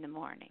me in the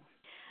morning.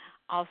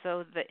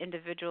 Also, the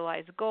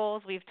individualized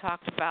goals, we've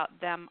talked about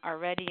them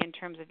already in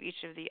terms of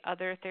each of the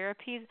other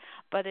therapies,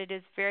 but it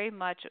is very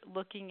much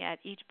looking at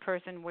each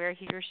person, where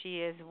he or she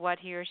is, what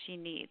he or she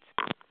needs.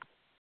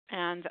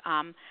 And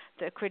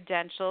the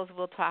credentials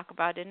we'll talk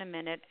about in a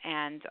minute,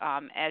 and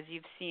as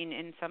you've seen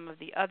in some of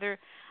the other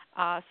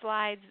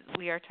slides,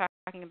 we are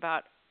talking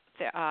about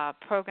the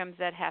programs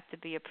that have to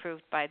be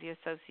approved by the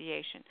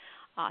association.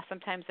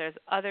 Sometimes there's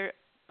other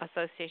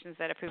associations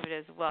that approve it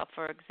as well.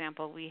 For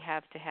example, we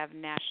have to have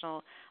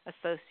National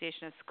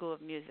Association of School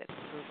of Music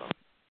approval.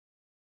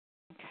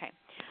 Okay.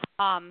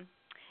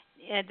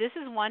 And this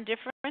is one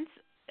difference,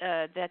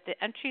 that the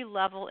entry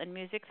level in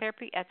music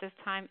therapy at this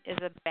time is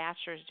a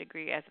bachelor's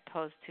degree as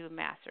opposed to a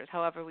master's.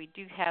 However, we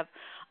do have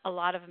a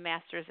lot of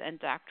master's and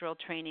doctoral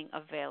training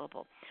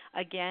available.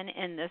 Again,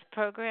 in this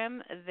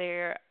program,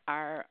 there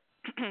are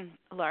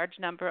a large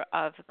number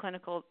of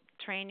clinical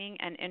training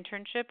and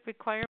internship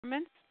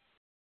requirements.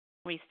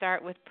 We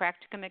start with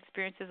practicum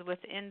experiences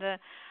within the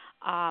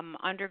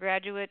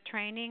undergraduate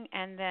training,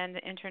 and then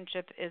the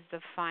internship is the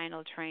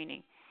final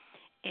training.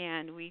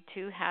 And we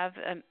too have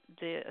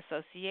the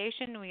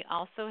association. We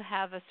also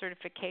have a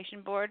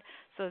certification board.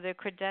 So the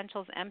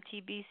credentials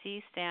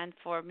MTBC stand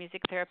for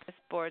Music Therapist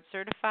Board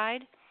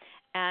Certified,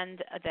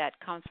 and that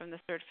comes from the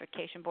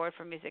Certification Board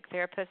for Music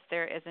Therapists.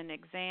 There is an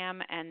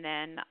exam, and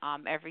then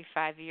every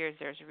 5 years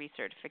there's a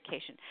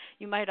recertification.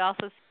 You might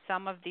also see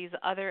some of these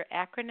other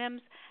acronyms.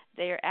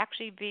 They are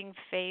actually being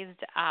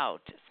phased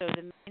out. So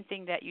the main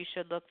thing that you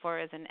should look for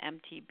is an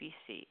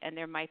MTBC, and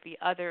there might be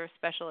other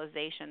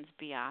specializations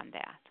beyond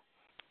that.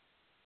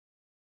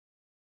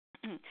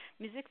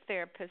 Music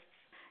therapists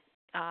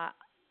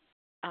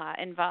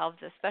involves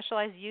a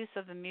specialized use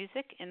of the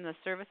music in the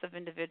service of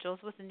individuals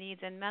with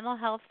needs in mental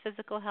health,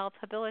 physical health,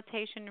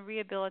 habilitation,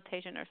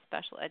 rehabilitation, or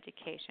special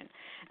education.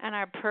 And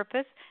our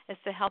purpose is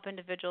to help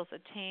individuals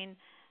attain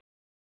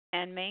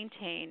and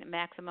maintain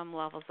maximum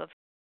levels of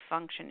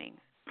functioning.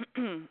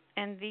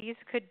 And these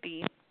could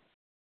be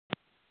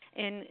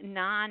in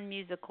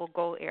non-musical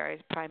goal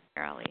areas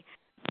primarily.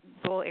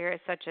 Goal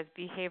areas such as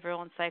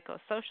behavioral and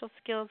psychosocial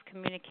skills,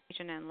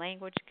 communication and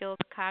language skills,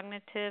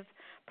 cognitive,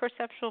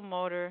 perceptual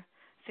motor,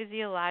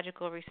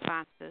 physiological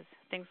responses,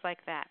 things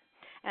like that.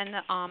 And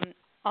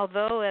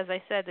although, as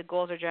I said, the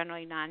goals are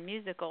generally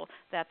non-musical,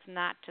 that's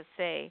not to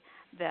say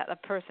that a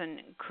person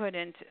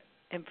couldn't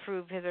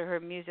improve his or her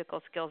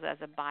musical skills as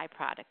a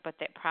byproduct, but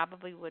that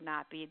probably would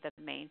not be the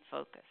main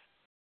focus.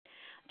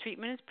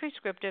 Treatment is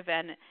prescriptive,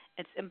 and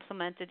it's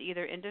implemented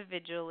either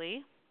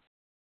individually.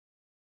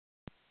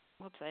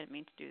 Whoops, I didn't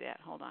mean to do that.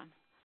 Hold on.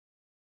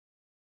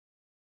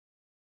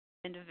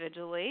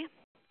 Individually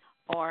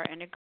or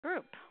in a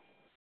group.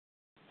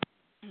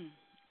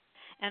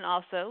 And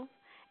also,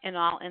 in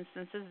all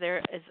instances, there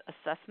is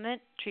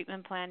assessment,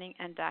 treatment planning,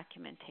 and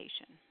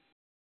documentation.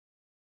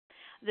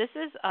 This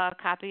is a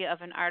copy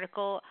of an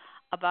article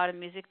about a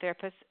music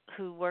therapist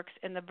who works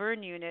in the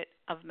burn unit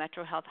of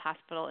Metro Health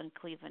Hospital in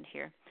Cleveland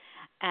here.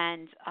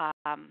 And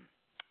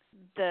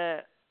the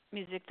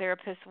music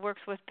therapist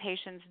works with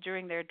patients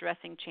during their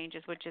dressing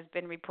changes, which has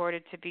been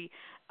reported to be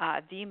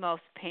the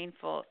most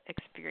painful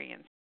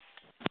experience.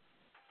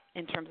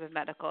 in terms of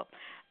medical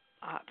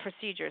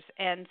procedures.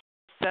 And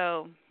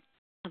so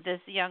this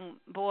young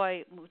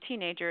boy,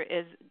 teenager,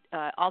 is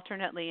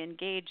alternately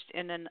engaged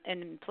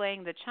in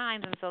playing the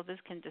chimes, and so this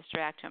can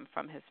distract him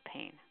from his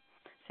pain.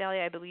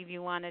 Sally, I believe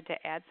you wanted to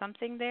add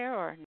something there,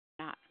 or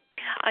not?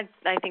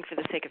 I think for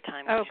the sake of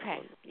time. Okay.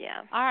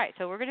 Yeah. All right,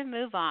 so we're going to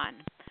move on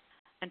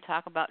and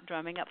talk about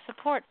drumming up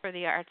support for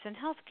the arts in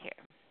healthcare.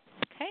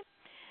 Okay?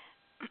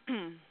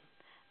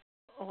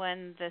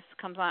 When this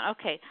comes on.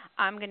 Okay,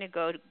 I'm going to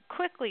go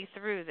quickly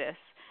through this.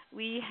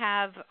 We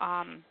have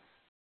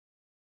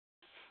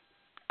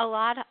a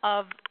lot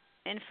of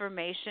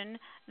information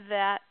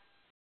that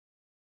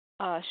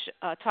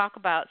talk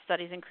about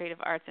studies in creative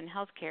arts and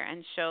healthcare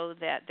and show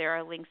that there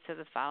are links to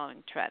the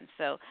following trends.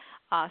 So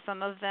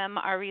some of them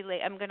are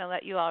related. I'm going to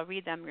let you all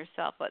read them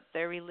yourself, but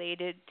they're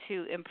related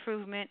to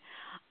improvement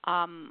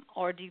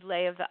or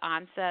delay of the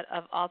onset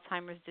of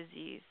Alzheimer's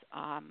disease,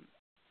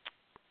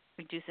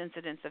 reduce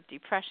incidence of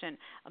depression,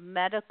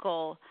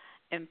 medical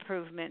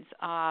improvements,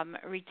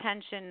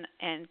 retention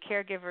and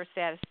caregiver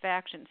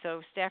satisfaction.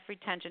 So staff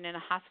retention in a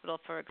hospital,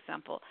 for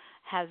example,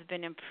 has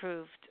been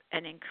improved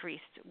and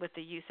increased with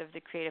the use of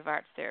the creative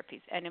arts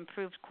therapies, and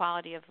improved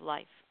quality of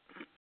life.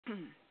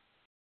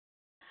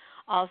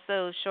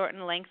 Also,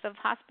 shortened length of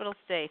hospital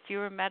stay,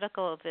 fewer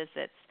medical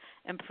visits,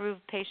 improved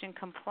patient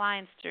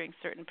compliance during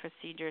certain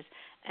procedures.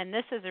 And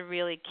this is a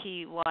really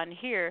key one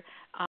here.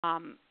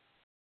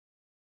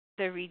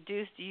 The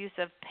reduced use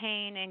of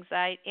pain,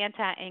 anxiety,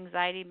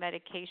 anti-anxiety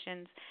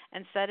medications,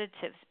 and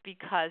sedatives,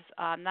 because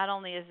not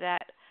only is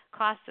that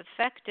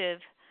cost-effective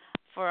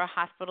for a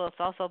hospital, it's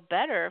also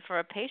better for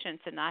a patient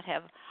to not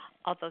have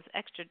all those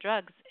extra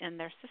drugs in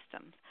their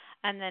systems.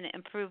 And then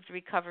improved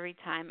recovery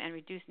time and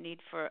reduced need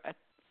for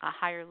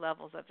higher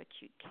levels of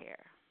acute care.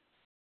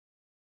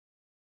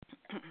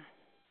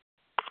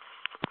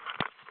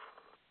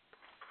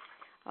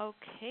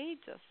 Okay,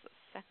 just a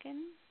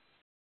second.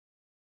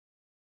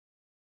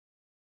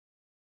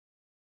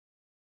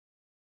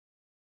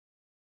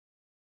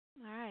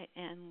 All right,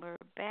 and we're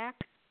back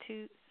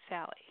to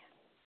Sally.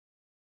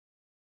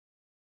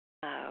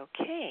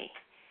 Okay.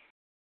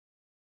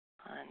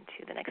 On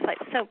to the next slide.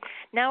 So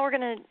now we're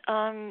going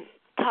to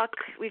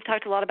we've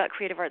talked a lot about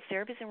creative arts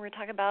therapies, and we're going to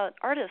talk about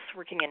artists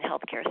working in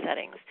healthcare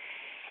settings.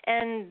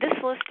 And this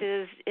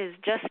list is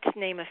just to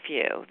name a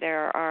few.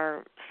 There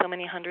are so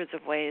many hundreds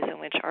of ways in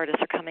which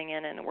artists are coming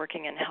in and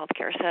working in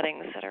healthcare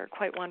settings that are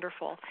quite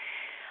wonderful.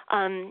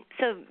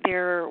 So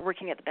they're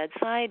working at the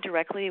bedside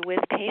directly with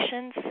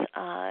patients,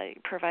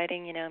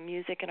 providing,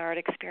 music and art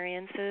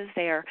experiences.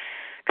 They are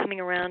coming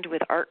around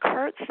with art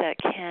carts that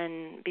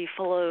can be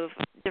full of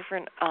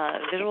different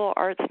visual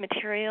arts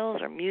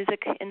materials or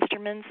music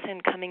instruments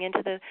and coming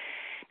into the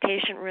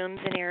patient rooms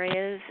and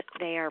areas.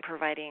 They are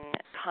providing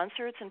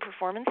concerts and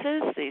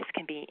performances. These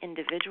can be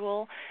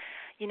individual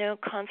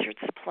concerts,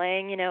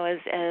 playing,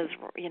 as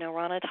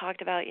Ronna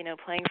talked about,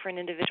 playing for an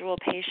individual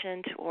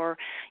patient, or,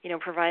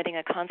 providing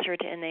a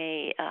concert in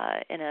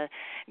a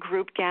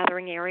group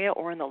gathering area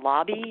or in the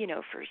lobby,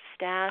 for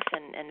staff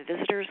and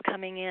visitors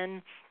coming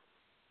in.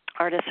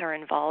 Artists are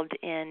involved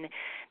in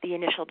the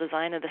initial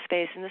design of the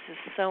space, and this is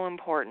so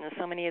important.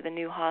 So many of the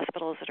new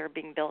hospitals that are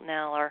being built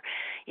now are,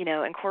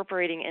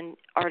 incorporating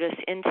artists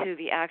into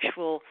the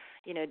actual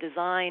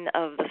design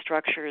of the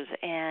structures,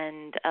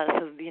 and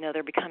so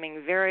they're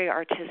becoming very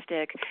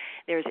artistic.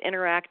 There's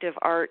interactive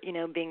art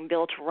being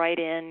built right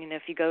in.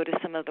 If you go to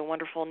some of the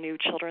wonderful new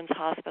children's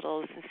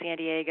hospitals in San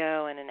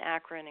Diego and in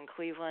Akron and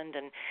Cleveland,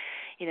 and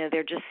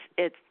they're just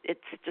it's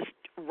just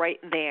right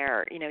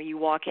there. You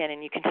walk in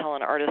and you can tell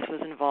an artist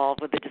was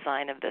involved with the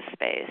design of this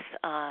space,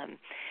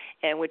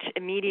 and which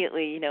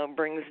immediately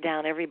brings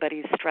down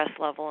everybody's stress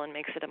level and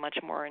makes it a much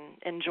more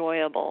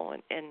enjoyable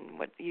and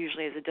what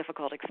usually is a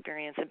difficult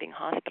experience of being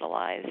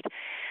hospitalized.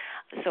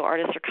 So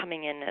artists are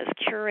coming in as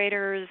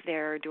curators.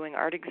 They're doing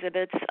art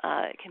exhibits.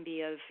 It can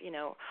be of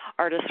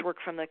artists' work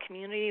from the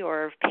community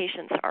or of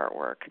patients'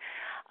 artwork.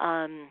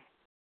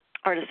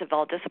 Artists of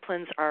all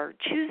disciplines are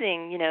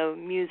choosing,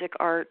 music,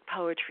 art,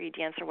 poetry,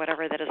 dance, or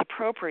whatever that is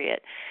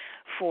appropriate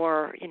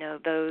for,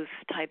 those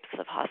types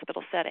of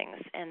hospital settings.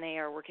 And they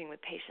are working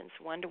with patients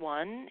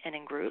one-to-one and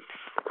in groups.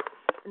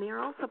 And they are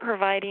also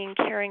providing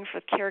caring for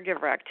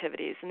caregiver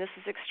activities. And this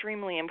is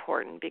extremely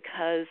important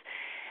because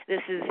this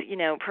is,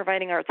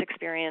 providing arts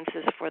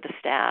experiences for the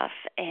staff.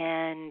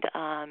 And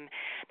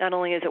not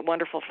only is it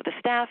wonderful for the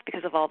staff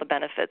because of all the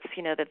benefits,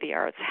 that the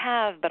arts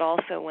have, but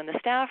also when the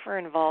staff are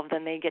involved,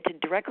 then they get to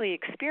directly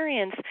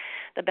experience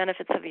the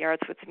benefits of the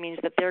arts, which means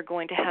that they're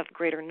going to have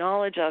greater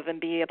knowledge of and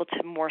be able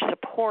to more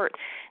support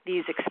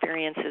these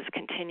experiences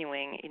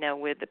continuing,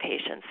 with the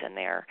patients in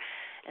their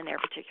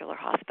particular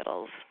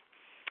hospitals.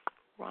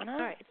 Ronna? All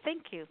right,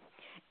 thank you.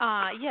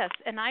 Yes,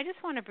 and I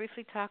just want to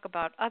briefly talk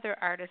about other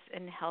artists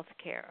in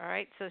healthcare. All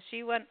right, so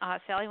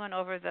Sally went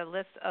over the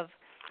list of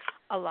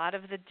a lot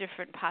of the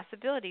different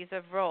possibilities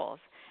of roles,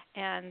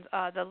 and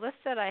the list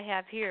that I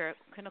have here: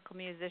 clinical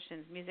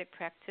musicians, music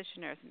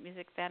practitioners,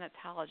 music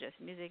thanatologists,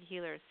 music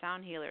healers,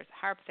 sound healers,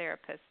 harp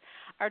therapists,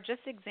 are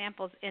just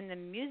examples in the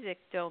music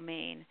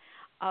domain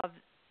of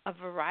a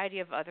variety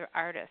of other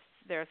artists.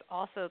 There's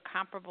also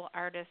comparable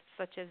artists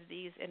such as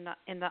these in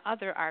the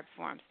other art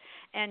forms,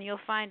 and you'll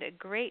find a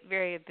great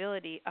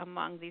variability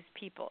among these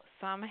people.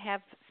 Some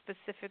have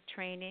specific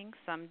training,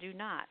 some do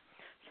not.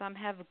 Some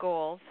have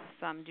goals,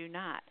 some do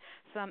not.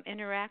 Some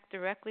interact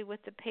directly with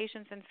the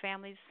patients and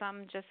families,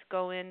 some just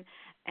go in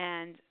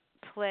and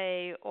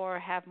play or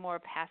have more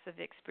passive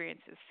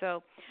experiences.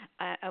 So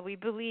we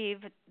believe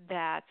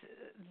that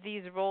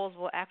these roles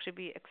will actually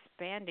be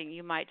expanding.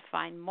 You might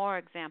find more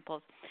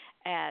examples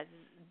as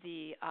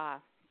the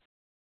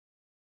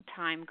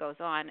time goes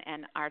on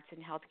and arts and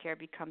healthcare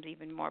becomes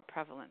even more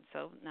prevalent.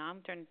 So now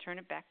I'm going to turn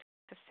it back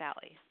to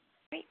Sally.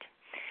 Great.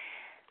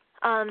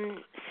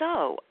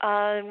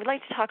 We'd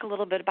like to talk a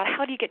little bit about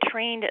how do you get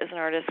trained as an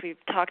artist. We've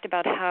talked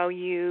about how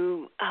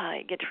you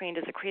get trained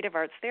as a creative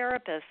arts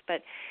therapist,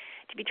 but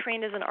to be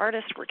trained as an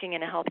artist working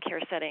in a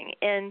healthcare setting.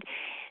 And,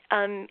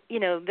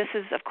 this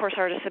is, of course,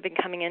 artists have been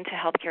coming into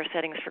healthcare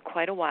settings for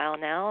quite a while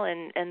now,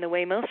 and the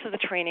way most of the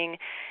training,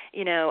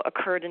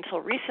 occurred until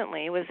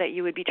recently was that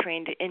you would be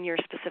trained in your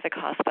specific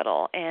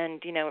hospital.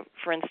 And,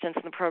 for instance,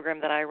 in the program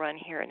that I run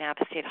here at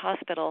Napa State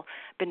Hospital,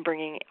 been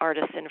bringing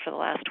artists in for the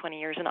last 20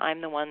 years, and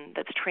I'm the one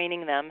that's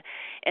training them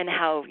in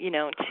how,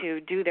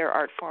 to do their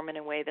art form in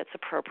a way that's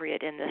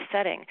appropriate in this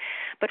setting.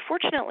 But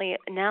fortunately,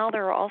 now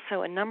there are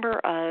also a number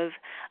of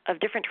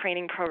different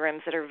training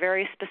programs that are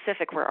very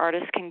specific where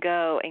artists can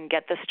go and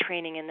get this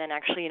training and then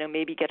actually,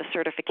 maybe get a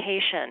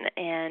certification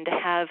and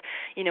have,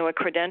 a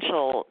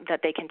credential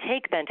that they can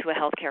take then to a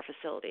healthcare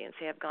facility and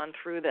say, I've gone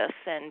through this,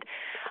 and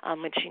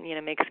which,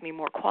 makes me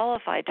more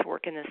qualified to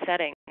work in this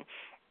setting.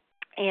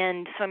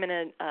 And so I'm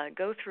going to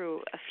go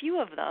through a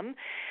few of them.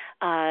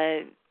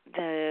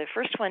 The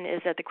first one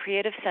is at the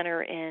Creative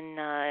Center in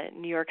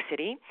New York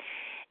City.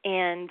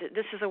 And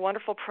this is a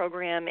wonderful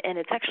program, and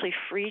it's actually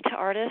free to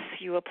artists.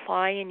 You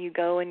apply and you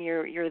go and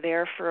you're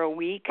there for a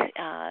week,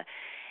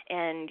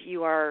 and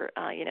you are,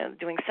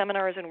 doing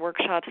seminars and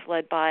workshops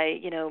led by,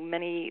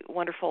 many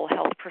wonderful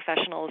health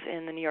professionals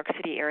in the New York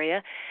City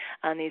area.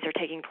 These are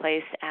taking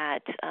place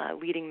at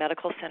leading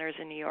medical centers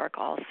in New York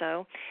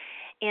also.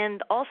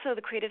 And also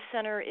the Creative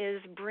Center is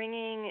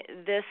bringing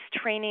this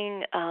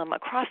training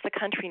across the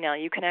country now.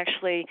 You can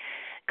actually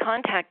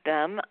contact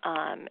them,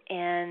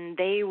 and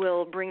they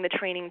will bring the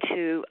training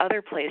to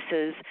other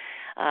places,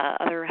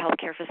 other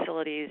healthcare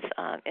facilities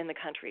in the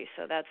country.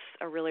 So that's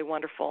a really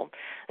wonderful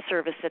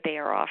service that they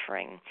are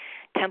offering.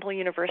 Temple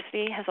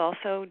University has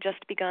also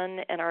just begun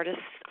an artist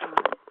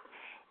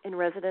in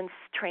residence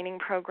training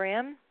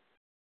program.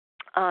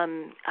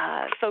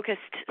 Focused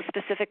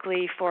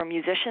specifically for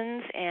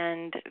musicians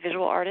and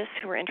visual artists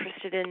who are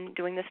interested in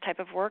doing this type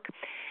of work.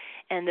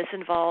 And this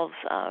involves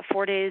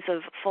 4 days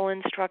of full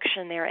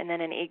instruction there and then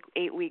an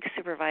eight-week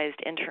supervised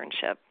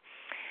internship.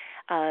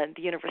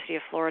 The University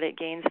of Florida at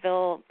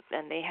Gainesville,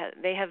 and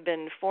they have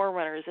been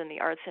forerunners in the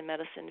arts and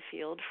medicine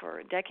field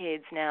for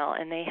decades now,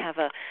 and they have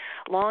a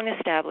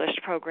long-established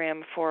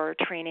program for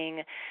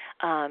training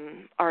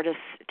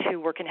artists to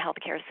work in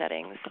healthcare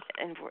settings,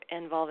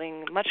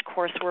 involving much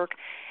coursework,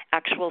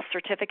 actual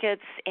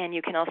certificates, and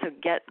you can also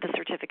get the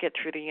certificate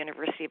through the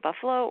University of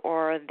Buffalo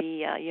or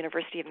the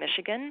University of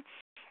Michigan.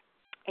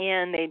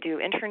 And they do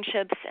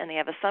internships, and they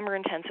have a summer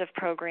intensive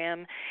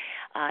program,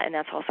 and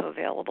that's also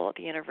available at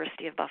the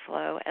University of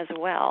Buffalo as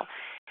well.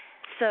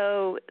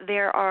 So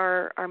there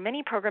are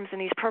many programs,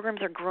 and these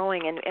programs are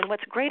growing. And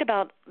what's great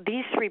about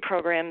these three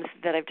programs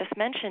that I've just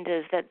mentioned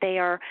is that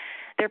they're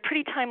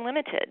pretty time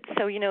limited.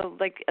 So,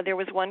 there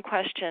was one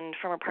question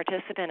from a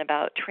participant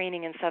about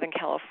training in Southern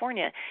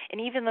California.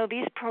 And even though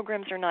these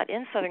programs are not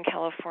in Southern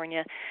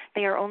California,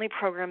 they are only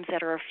programs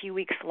that are a few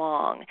weeks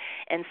long.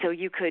 And so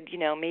you could,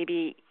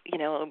 maybe,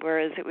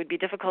 whereas it would be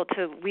difficult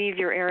to leave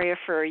your area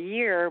for a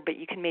year, but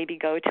you can maybe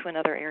go to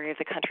another area of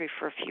the country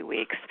for a few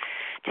weeks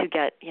to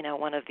get,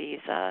 one of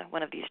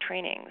these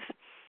trainings.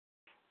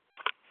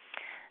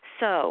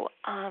 So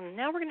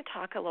now we're going to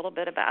talk a little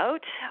bit about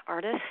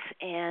artists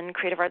and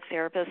creative arts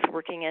therapists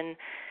working in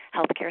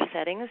healthcare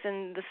settings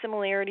and the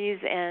similarities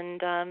and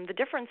the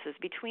differences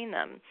between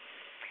them.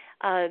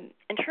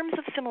 In terms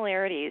of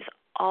similarities,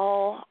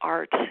 all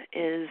art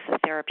is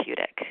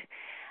therapeutic.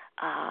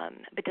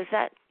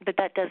 But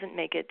that doesn't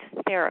make it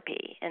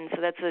therapy, and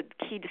so that's a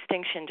key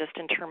distinction just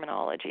in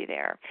terminology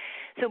there.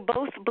 So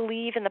both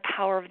believe in the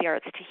power of the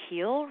arts to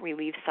heal,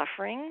 relieve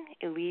suffering,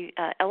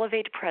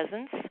 elevate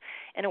presence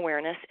and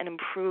awareness, and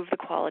improve the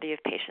quality of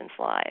patients'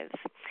 lives.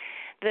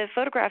 The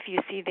photograph you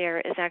see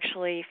there is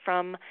actually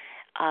from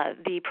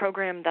the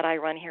program that I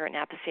run here at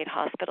Napa State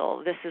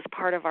Hospital. This is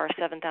part of our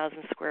 7,000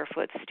 square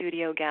foot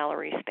studio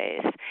gallery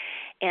space.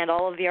 And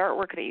all of the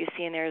artwork that you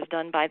see in there is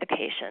done by the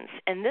patients.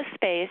 And this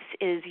space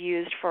is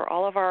used for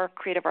all of our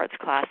creative arts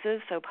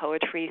classes, so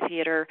poetry,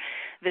 theater,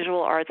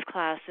 visual arts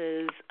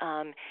classes,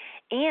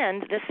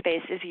 and this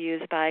space is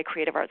used by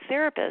creative arts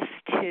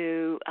therapists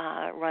to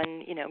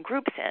run,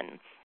 groups in.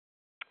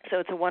 So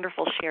it's a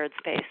wonderful shared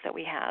space that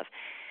we have.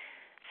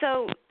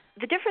 So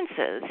the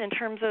differences in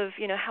terms of,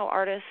 how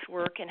artists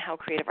work and how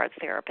creative arts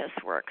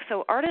therapists work.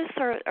 So artists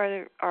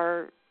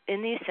are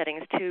in these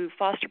settings to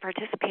foster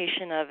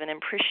participation of an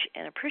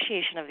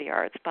appreciation of the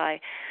arts by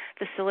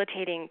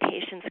facilitating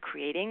patients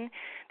creating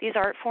these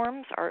art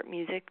forms, art,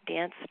 music,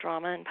 dance,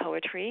 drama, and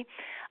poetry,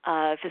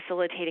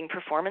 facilitating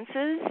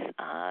performances,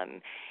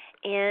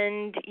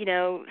 and,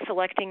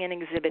 selecting and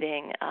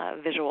exhibiting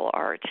visual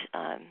art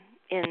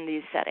in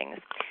these settings.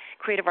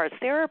 Creative arts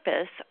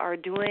therapists are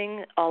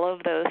doing all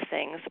of those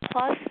things,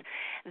 plus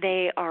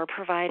they are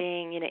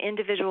providing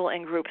individual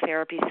and group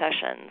therapy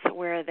sessions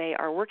where they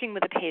are working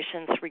with the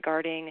patients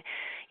regarding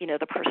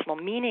the personal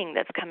meaning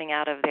that's coming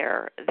out of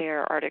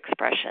their art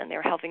expression.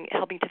 They're helping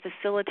to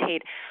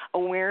facilitate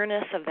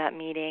awareness of that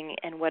meaning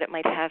and what it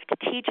might have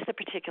to teach the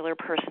particular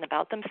person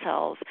about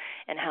themselves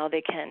and how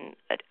they can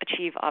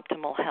achieve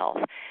optimal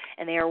health.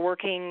 And they are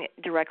working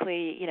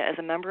directly as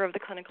a member of the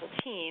clinical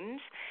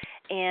teams,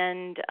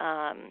 and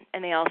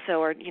they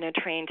also are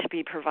trained to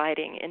be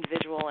providing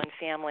individual and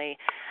family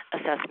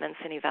assessments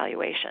and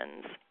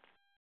evaluations.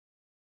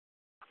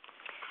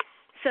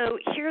 So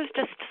here's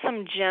just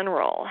some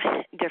general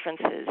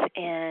differences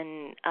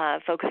in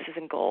focuses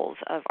and goals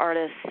of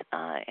artists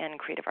and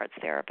creative arts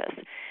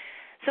therapists.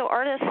 So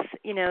artists,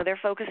 their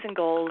focus and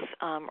goals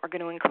are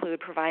going to include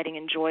providing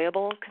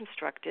enjoyable,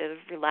 constructive,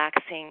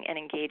 relaxing, and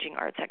engaging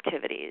arts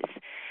activities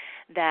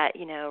that,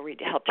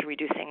 help to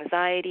reduce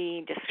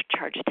anxiety,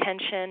 discharge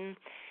tension.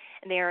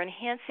 And they are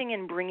enhancing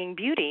and bringing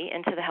beauty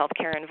into the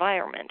healthcare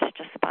environment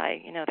just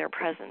by, their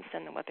presence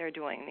and what they're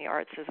doing. The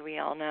arts, as we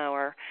all know,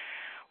 are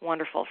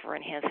wonderful for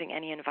enhancing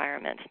any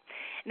environment.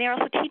 And they are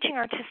also teaching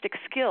artistic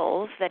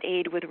skills that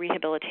aid with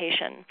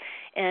rehabilitation.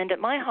 And at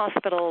my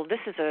hospital, this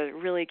is a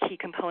really key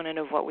component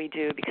of what we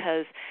do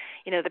because,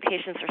 the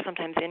patients are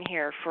sometimes in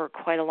here for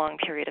quite a long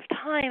period of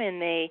time,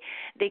 and they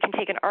can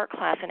take an art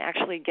class and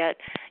actually get,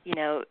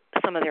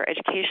 some of their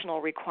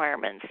educational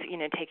requirements,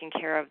 taken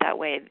care of that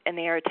way. And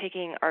they are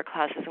taking art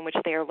classes in which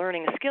they are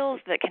learning skills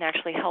that can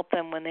actually help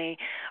them when they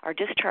are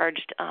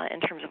discharged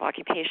in terms of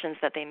occupations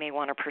that they may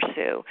want to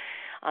pursue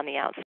on the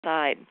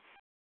outside.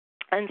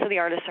 And so the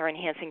artists are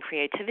enhancing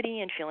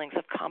creativity and feelings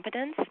of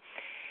competence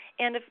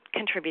and of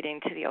contributing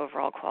to the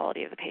overall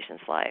quality of the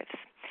patient's lives.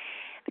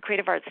 The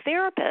creative arts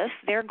therapists,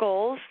 their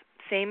goals,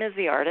 same as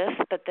the artists,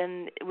 but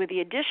then with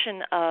the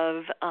addition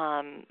of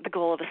the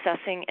goal of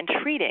assessing and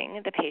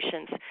treating the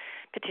patient's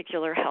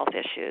particular health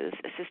issues,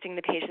 assisting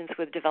the patients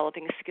with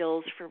developing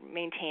skills for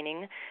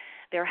maintaining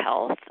their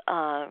health,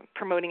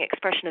 promoting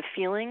expression of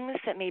feelings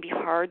that may be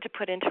hard to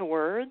put into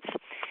words,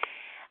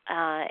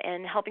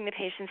 and helping the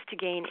patients to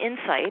gain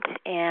insight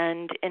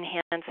and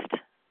enhanced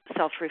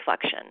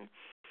self-reflection.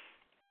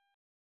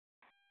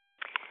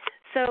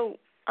 So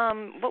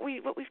what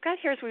we've got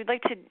here is we'd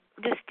like to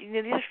just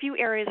these are a few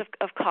areas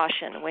of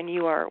caution when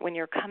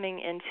you're coming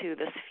into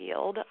this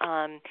field.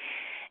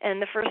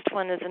 And the first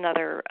one is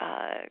another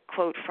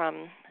quote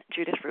from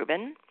Judith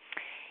Rubin.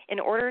 In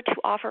order to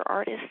offer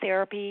artist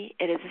therapy,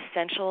 it is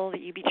essential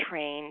that you be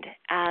trained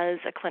as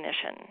a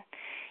clinician.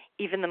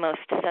 Even the most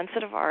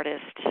sensitive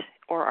artist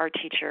or art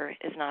teacher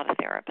is not a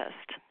therapist.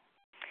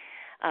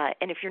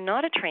 And if you're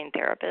not a trained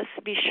therapist,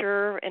 be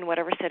sure in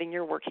whatever setting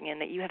you're working in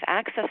that you have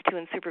access to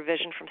and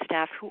supervision from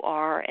staff who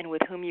are and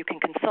with whom you can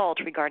consult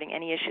regarding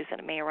any issues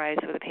that may arise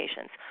with the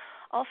patients.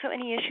 Also,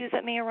 any issues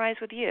that may arise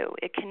with you.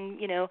 It can,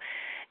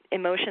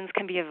 emotions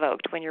can be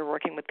evoked when you're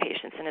working with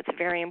patients, and it's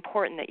very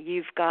important that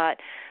you've got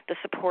the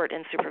support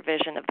and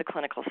supervision of the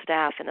clinical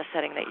staff in the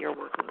setting that you're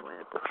working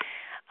with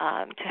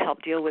to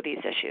help deal with these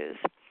issues.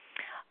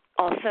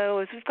 Also,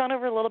 as we've gone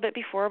over a little bit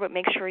before, but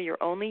make sure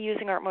you're only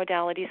using art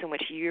modalities in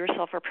which you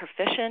yourself are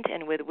proficient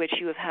and with which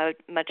you have had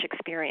much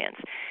experience.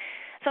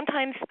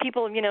 Sometimes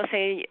people,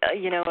 say,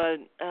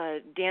 a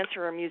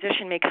dancer or a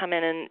musician may come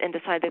in and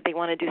decide that they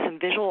want to do some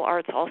visual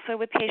arts also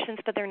with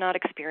patients, but they're not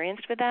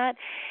experienced with that,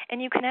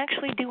 and you can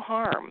actually do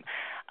harm.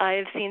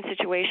 I've seen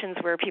situations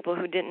where people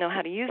who didn't know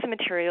how to use the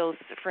materials,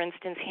 for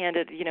instance,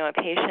 handed, a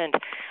patient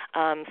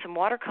some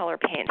watercolor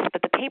paints,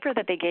 but the paper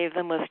that they gave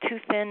them was too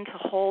thin to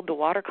hold the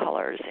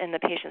watercolors, and the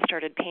patient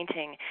started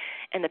painting,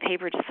 and the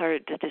paper just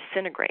started to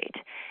disintegrate.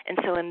 And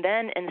so,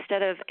 then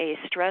instead of a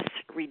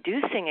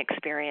stress-reducing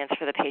experience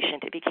for the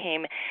patient, it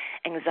became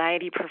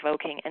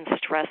anxiety-provoking and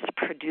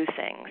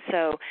stress-producing.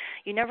 So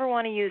you never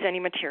want to use any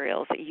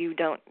materials that you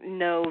don't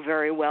know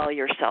very well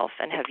yourself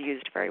and have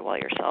used very well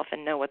yourself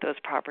and know what those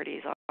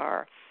properties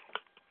are.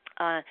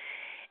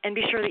 And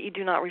be sure that you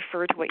do not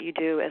refer to what you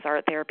do as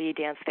art therapy,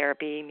 dance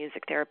therapy,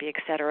 music therapy,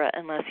 etc.,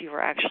 unless you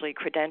are actually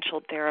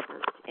credentialed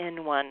therapist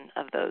in one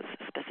of those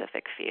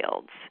specific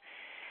fields.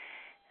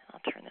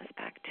 I'll turn this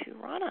back to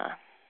Ronna.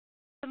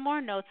 Some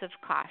more notes of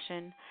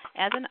caution.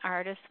 As an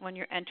artist, when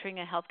you're entering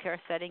a healthcare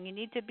setting, you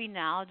need to be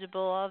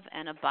knowledgeable of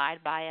and abide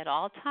by at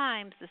all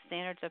times the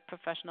standards of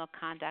professional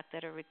conduct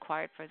that are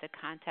required for the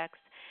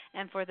context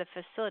and for the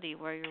facility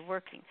where you're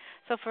working.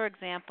 So, for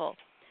example,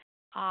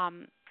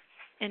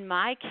 in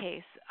my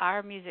case,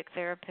 our music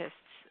therapists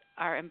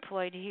are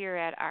employed here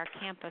at our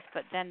campus,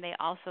 but then they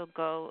also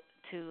go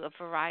to a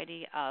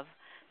variety of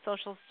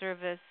social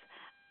service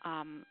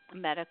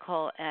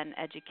medical and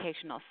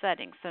educational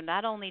settings. So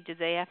not only do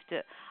they have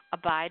to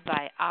abide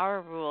by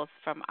our rules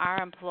from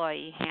our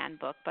employee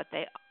handbook, but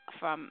they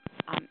from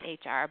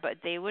HR, but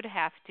they would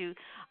have to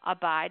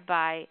abide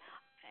by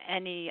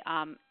any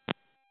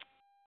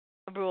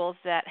rules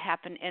that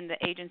happen in the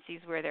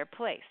agencies where they're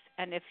placed.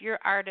 And if you're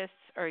artists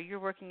or you're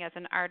working as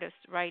an artist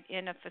right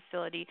in a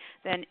facility,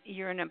 then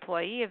you're an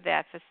employee of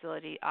that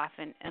facility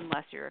often,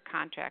 unless you're a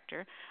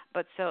contractor.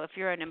 But so if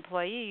you're an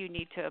employee, you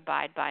need to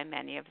abide by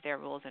many of their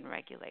rules and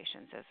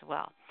regulations as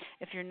well.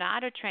 If you're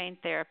not a trained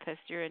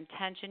therapist, your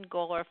intention,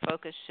 goal, or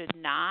focus should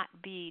not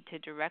be to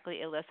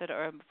directly elicit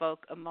or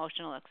evoke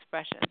emotional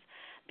expressions,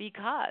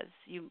 because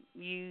you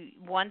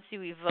once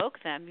you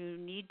evoke them, you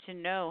need to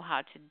know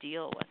how to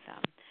deal with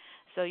them.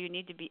 So you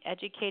need to be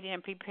educated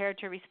and prepared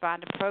to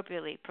respond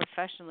appropriately,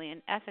 professionally,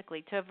 and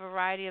ethically to a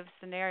variety of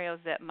scenarios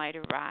that might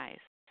arise.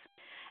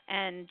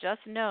 And just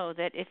know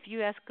that if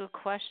you ask a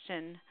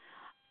question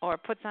or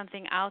put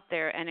something out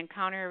there and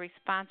encounter a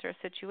response or a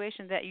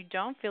situation that you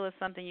don't feel is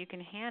something you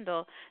can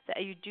handle,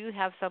 that you do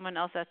have someone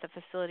else at the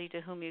facility to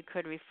whom you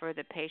could refer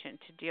the patient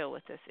to deal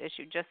with this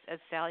issue, just as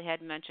Sally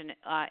had mentioned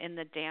in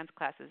the dance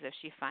classes. If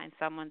she finds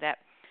someone that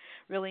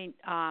really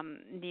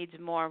needs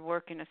more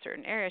work in a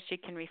certain area, she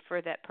can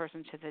refer that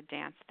person to the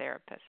dance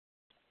therapist.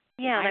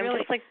 Yeah, and I'm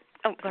just like,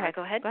 go ahead.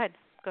 Go ahead.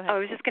 I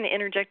was just going to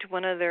interject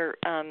one other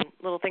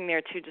little thing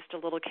there, too, just a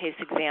little case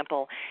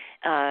example,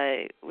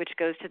 which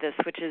goes to this,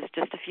 which is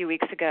just a few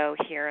weeks ago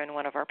here in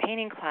one of our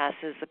painting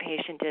classes, the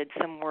patient did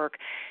some work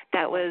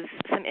that was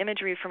some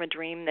imagery from a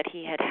dream that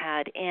he had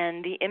had,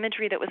 and the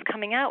imagery that was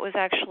coming out was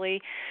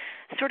actually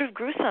sort of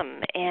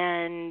gruesome.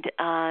 And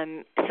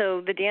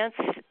so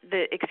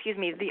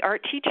the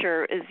art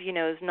teacher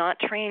is not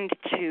trained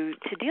to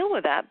deal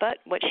with that, but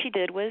what she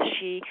did was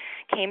she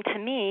came to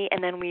me,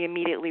 and then we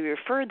immediately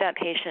referred that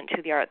patient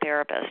to the art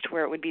therapist,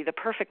 where it would be the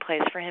perfect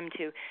place for him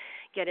to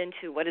get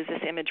into what is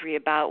this imagery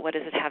about, what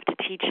does it have to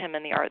teach him,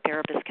 and the art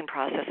therapist can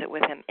process it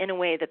with him in a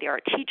way that the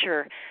art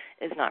teacher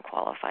is not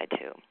qualified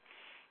to.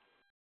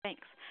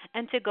 Thanks.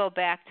 And to go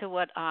back to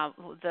what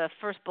the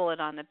first bullet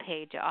on the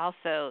page,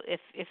 also,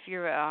 if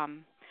you're a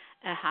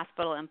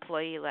hospital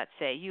employee, let's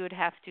say, you would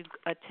have to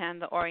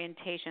attend the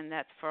orientation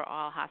that's for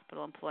all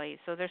hospital employees.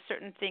 So there's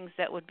certain things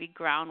that would be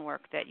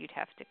groundwork that you'd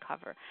have to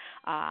cover,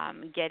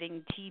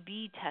 getting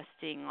TB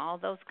testing, all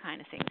those kind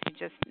of things.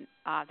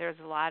 There's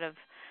a lot of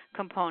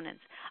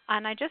components.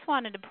 And I just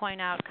wanted to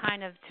point out,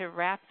 kind of to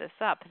wrap this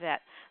up,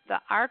 that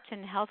the arts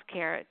in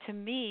healthcare, to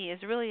me,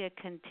 is really a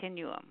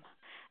continuum.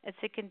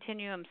 It's a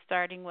continuum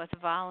starting with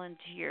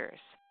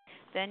volunteers.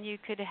 Then you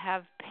could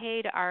have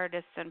paid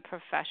artists and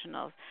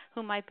professionals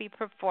who might be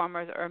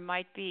performers or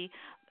might be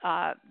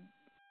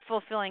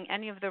fulfilling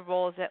any of the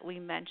roles that we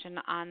mentioned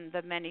on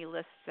the many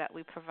lists that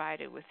we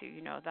provided with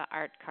you, the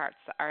art carts,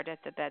 the art at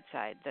the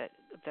bedside, the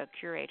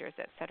curators,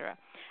 etc.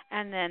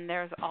 And then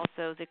there's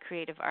also the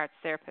creative arts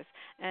therapists.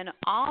 And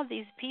all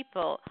these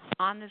people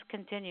on this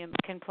continuum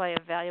can play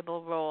a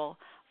valuable role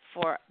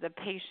for the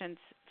patients,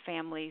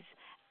 families,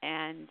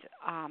 and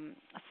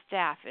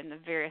staff in the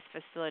various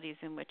facilities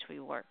in which we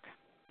work.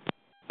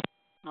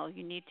 Well,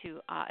 you need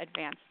to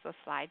advance the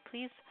slide,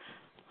 please.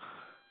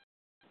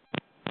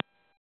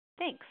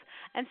 Thanks.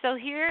 And so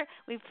here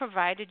we've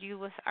provided you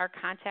with our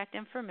contact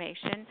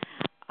information.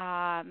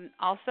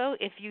 Also,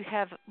 if you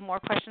have more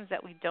questions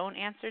that we don't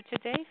answer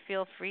today,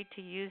 feel free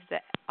to use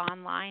the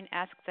online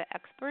Ask the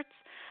Experts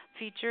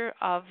feature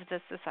of the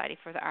Society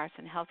for the Arts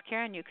in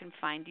Healthcare, and you can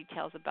find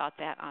details about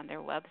that on their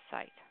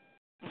website.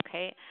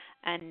 Okay,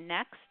 and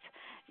next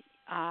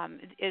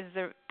is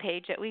the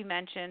page that we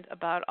mentioned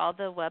about all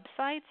the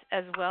websites,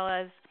 as well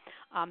as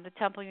the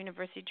Temple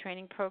University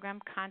Training Program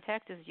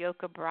contact is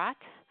Yoka Brott.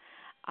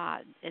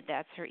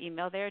 That's her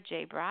email there,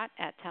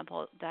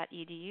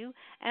 jbrott@temple.edu.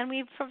 And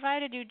we've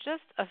provided you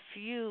just a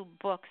few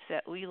books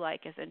that we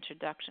like as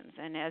introductions.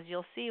 And as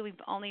you'll see,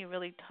 we've only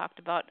really talked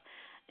about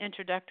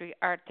introductory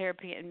art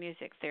therapy and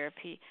music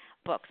therapy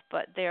books,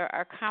 but there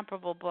are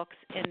comparable books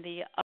in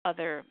the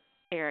other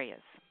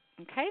areas.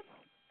 Okay?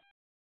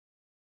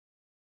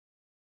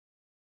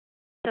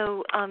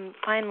 So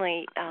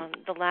finally,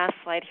 the last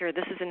slide here,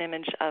 this is an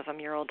image of a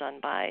mural done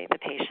by the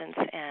patients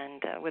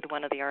and with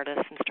one of the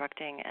artists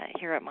instructing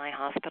here at my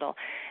hospital.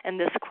 And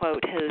this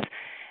quote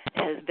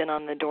has been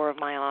on the door of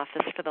my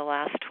office for the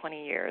last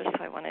 20 years,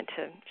 so I wanted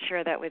to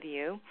share that with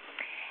you.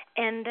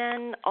 And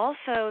then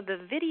also the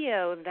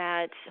video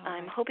that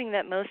I'm hoping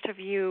that most of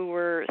you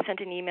were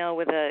sent an email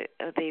with a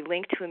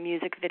link to a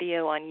music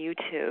video on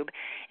YouTube.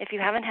 If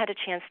you haven't had a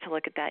chance to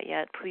look at that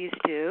yet, please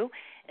do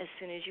as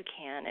soon as you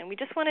can. And we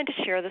just wanted to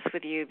share this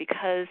with you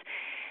because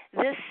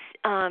this,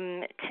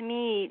 to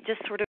me,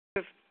 just sort of,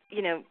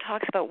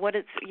 talks about what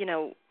it's,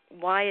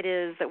 why it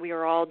is that we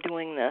are all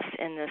doing this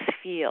in this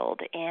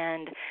field.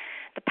 And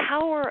the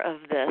power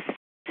of this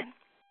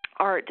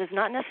art does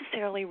not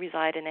necessarily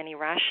reside in any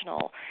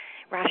rationale,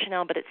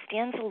 but it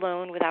stands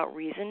alone without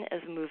reason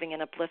as moving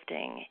and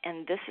uplifting.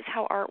 And this is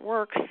how art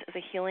works as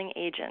a healing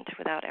agent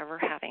without ever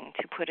having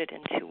to put it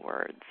into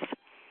words.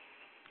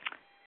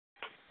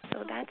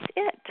 So that's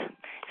it.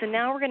 So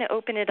now we're going to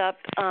open it up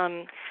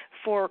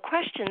for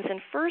questions.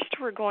 And first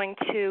we're going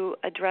to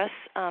address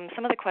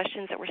some of the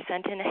questions that were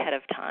sent in ahead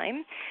of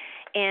time.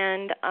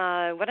 And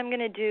what I'm going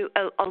to do,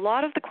 a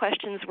lot of the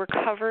questions were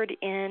covered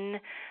in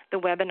the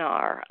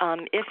webinar.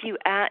 If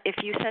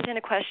you sent in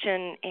a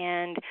question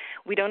and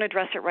we don't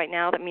address it right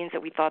now, that means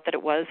that we thought that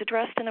it was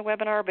addressed in the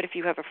webinar. But if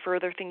you have a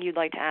further thing you'd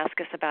like to ask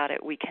us about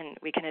it, we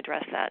can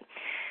address that.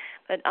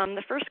 But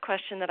the first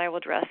question that I will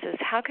address is,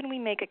 how can we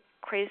make a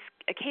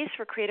case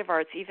for creative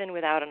arts even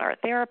without an art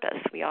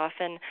therapist? We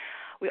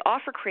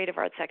offer creative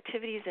arts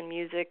activities in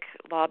music,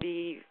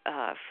 lobby,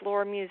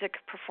 floor music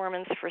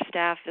performance for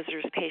staff,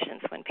 visitors,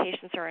 patients. When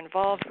patients are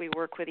involved, we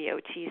work with the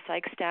OT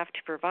psych staff to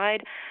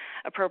provide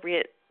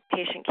appropriate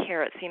patient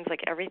care. It seems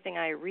like everything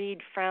I read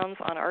frowns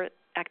on art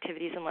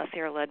activities unless they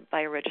are led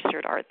by a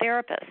registered art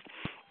therapist.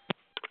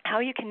 How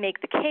you can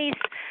make the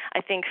case,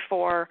 I think,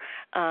 for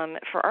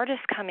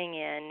artists coming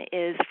in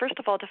is, first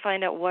of all, to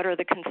find out what are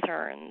the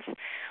concerns.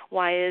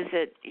 Why is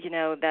it,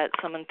 that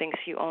someone thinks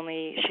you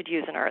only should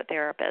use an art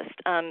therapist?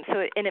 And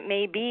it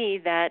may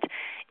be that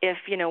if,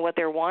 what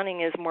they're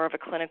wanting is more of a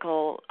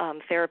clinical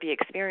therapy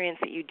experience,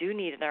 that you do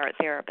need an art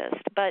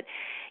therapist. But,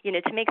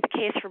 to make the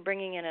case for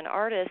bringing in an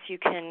artist, you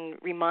can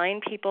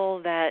remind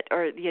people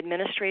or the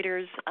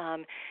administrators,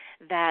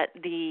 that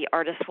the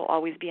artist will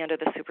always be under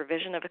the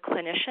supervision of a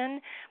clinician,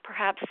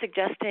 perhaps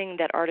suggesting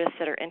that artists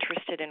that are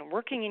interested in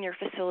working in your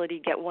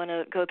facility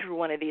go through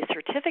one of these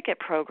certificate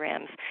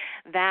programs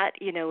that,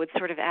 would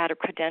sort of add a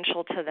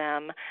credential to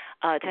them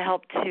to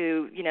help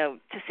to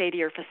say to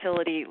your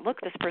facility, look,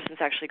 this person's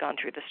actually gone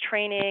through this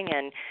training,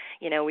 and,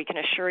 we can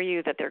assure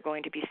you that they're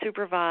going to be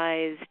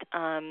supervised.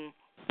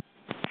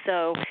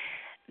 So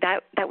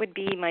that would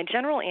be my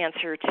general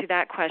answer to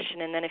that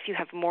question, and then if you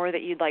have more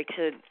that you'd like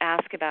to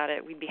ask about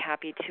it, we'd be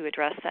happy to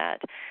address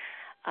that.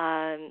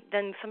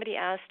 Then somebody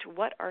asked,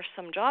 what are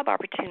some job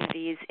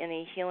opportunities in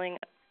the healing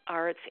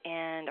arts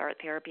and art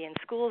therapy in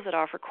schools that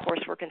offer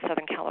coursework in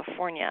Southern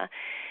California?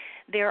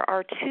 There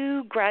are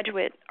 2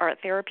 graduate art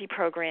therapy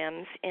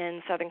programs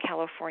in Southern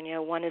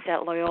California. One is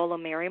at Loyola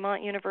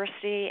Marymount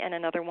University, and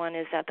another one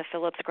is at the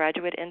Phillips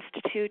Graduate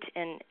Institute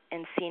in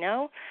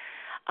Encino.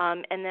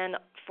 And then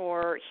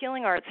for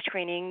healing arts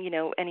training,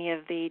 any of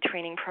the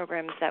training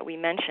programs that we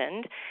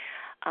mentioned.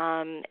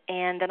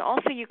 And then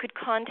also you could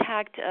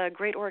contact a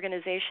great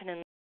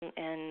organization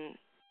in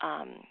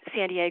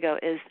San Diego,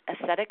 is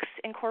Aesthetics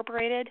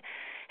Incorporated,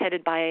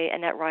 headed by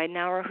Annette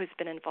Reidenauer, who's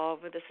been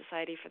involved with the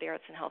Society for the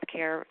Arts and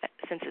Healthcare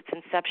since its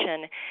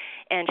inception.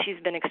 And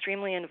she's been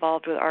extremely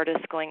involved with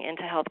artists going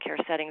into healthcare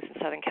settings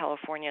in Southern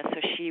California, so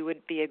she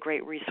would be a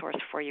great resource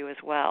for you as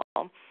well.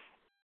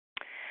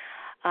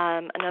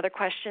 Another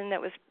question that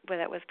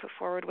was put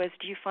forward was,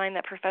 do you find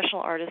that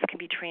professional artists can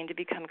be trained to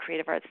become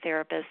creative arts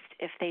therapists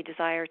if they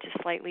desire to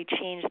slightly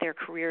change their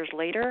careers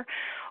later,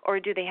 or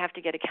do they have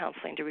to get a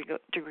counseling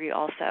degree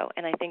also?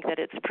 And I think that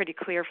it's pretty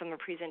clear from the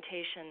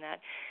presentation that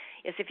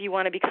if you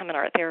want to become an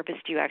art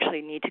therapist, you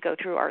actually need to go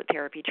through art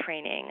therapy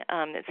training.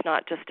 It's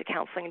not just a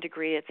counseling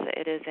degree.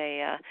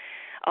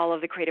 All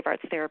of the creative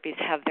arts therapies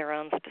have their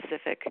own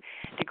specific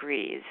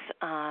degrees.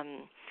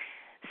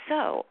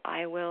 So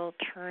I will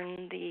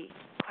turn the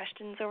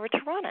questions over to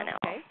Ronna now.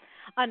 Okay.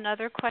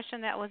 Another question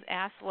that was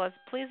asked was,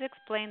 please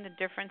explain the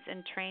difference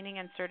in training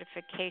and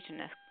certification,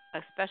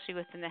 especially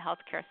within the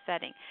healthcare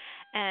setting.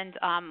 And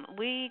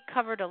we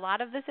covered a lot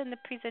of this in the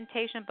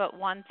presentation, but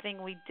one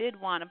thing we did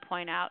want to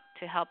point out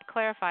to help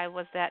clarify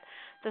was that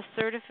the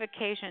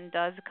certification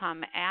does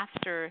come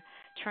after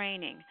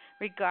training,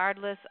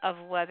 regardless of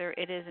whether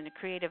it is in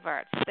creative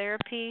arts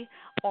therapy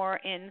or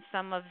in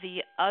some of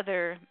the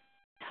other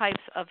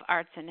types of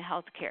arts and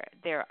healthcare.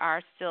 There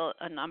are still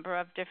a number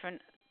of different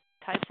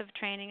types of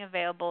training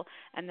available,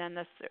 and then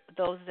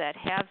those that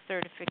have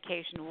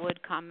certification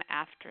would come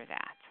after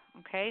that.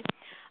 Okay.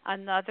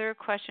 Another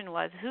question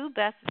was, who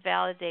best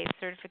validates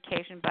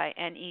certification by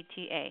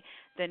NETA,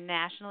 the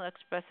National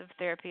Expressive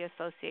Therapy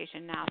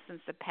Association, now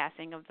since the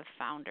passing of the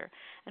founder?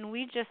 And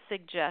we just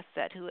suggest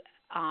that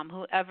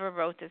whoever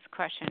wrote this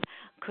question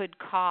could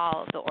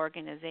call the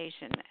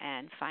organization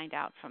and find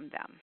out from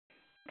them.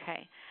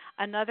 Okay.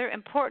 Another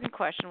important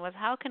question was,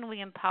 how can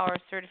we empower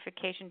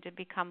certification to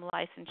become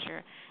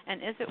licensure?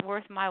 And is it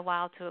worth my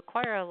while to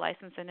acquire a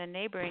license in a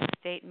neighboring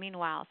state,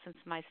 meanwhile, since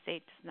my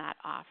state does not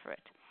offer it?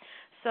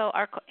 So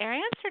our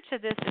answer to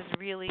this is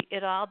really,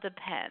 it all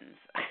depends.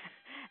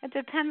 It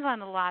depends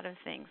on a lot of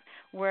things,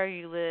 where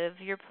you live,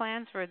 your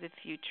plans for the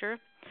future.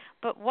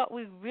 But what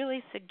we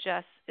really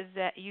suggest is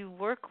that you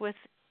work with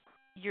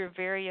your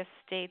various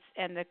states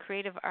and the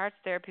creative arts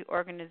therapy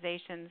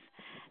organizations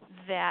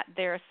that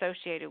they're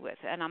associated with.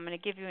 And I'm going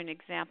to give you an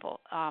example.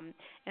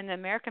 In the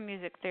American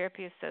Music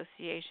Therapy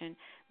Association,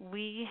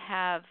 we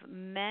have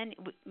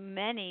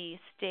many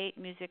state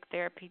music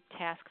therapy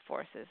task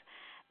forces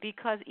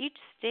because each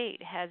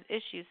state has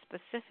issues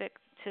specific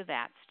to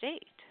that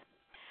state.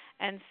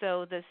 And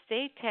so the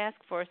state task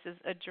forces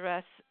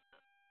address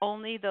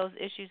only those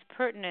issues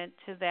pertinent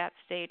to that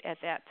state at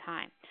that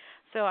time.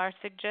 So our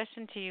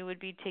suggestion to you would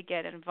be to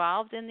get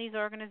involved in these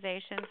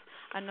organizations.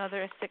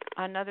 Another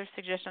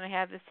suggestion I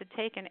have is to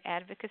take an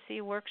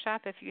advocacy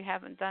workshop if you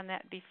haven't done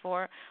that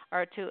before,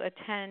 or to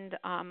attend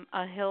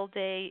a Hill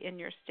Day in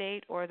your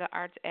state or the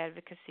Arts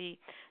Advocacy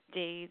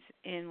Days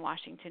in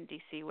Washington,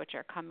 D.C., which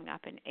are coming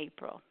up in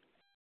April.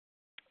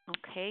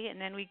 Okay, and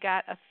then we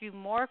got a few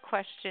more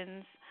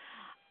questions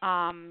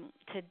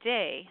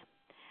today.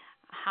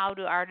 How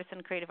do artists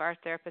and creative arts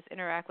therapists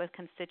interact with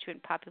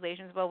constituent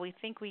populations? Well, we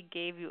think we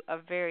gave you a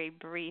very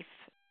brief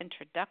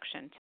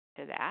introduction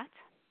to that.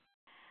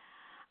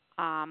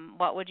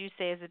 What would you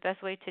say is the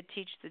best way to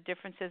teach the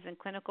differences in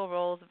clinical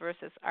roles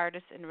versus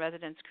artists in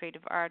residence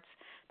creative arts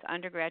to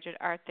undergraduate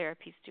art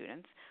therapy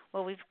students?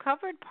 Well, we've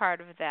covered part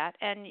of that,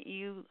 and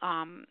you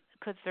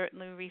could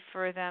certainly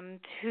refer them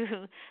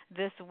to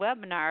this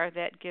webinar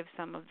that gives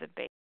some of the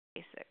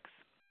basics.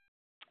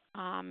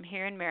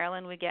 Here in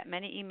Maryland, we get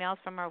many emails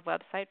from our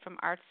website from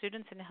art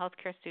students and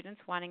healthcare students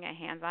wanting a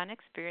hands-on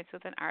experience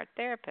with an art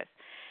therapist.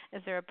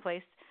 Is there a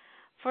place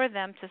for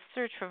them to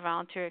search for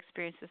volunteer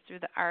experiences through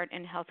the art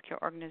and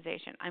healthcare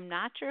organization? I'm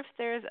not sure if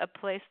there's a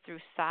place through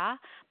SA,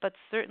 but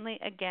certainly,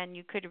 again,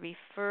 you could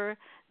refer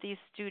these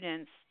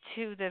students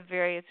to the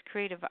various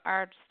creative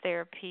arts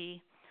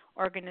therapy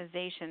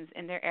organizations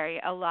in their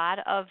area. A lot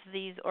of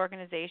these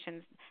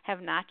organizations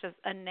have not just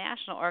a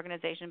national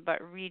organization,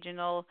 but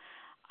regional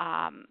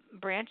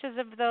branches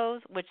of those,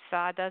 which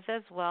SA does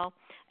as well,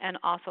 and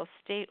also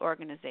state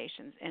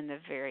organizations in the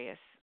various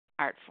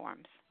art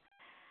forms.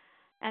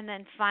 And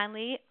then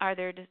finally,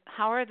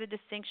 how are the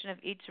distinction of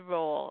each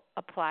role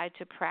applied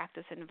to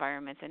practice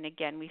environments? And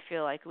again, we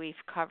feel like we've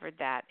covered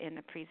that in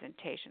the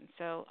presentation.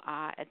 So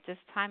at this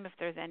time, if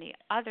there's any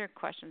other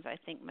questions, I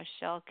think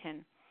Michelle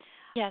can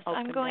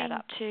I'm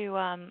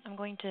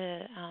going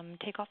to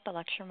take off the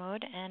lecture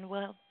mode, and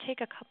we'll take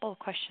a couple of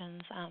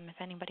questions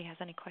if anybody has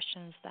any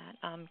questions that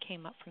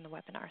came up from the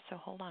webinar. So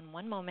hold on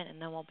one moment,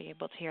 and then we'll be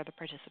able to hear the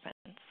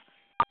participants.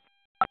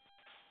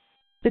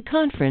 The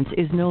conference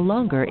is no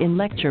longer in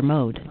lecture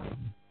mode.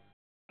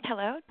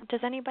 Hello, does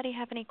anybody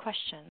have any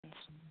questions?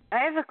 I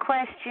have a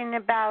question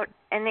about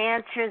an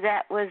answer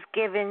that was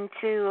given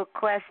to a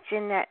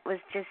question that was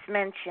just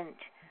mentioned.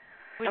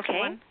 Which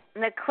one?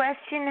 The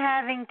question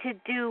having to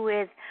do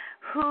with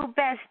who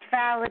best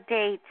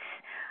validates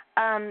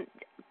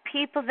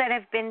people that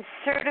have been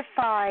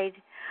certified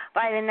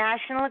by the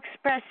National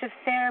Expressive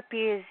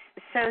Therapy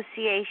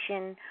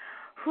Association,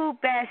 who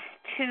best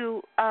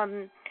to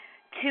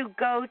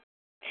go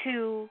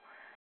to.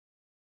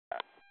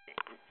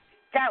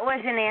 That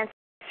wasn't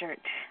answered.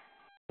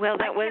 Well,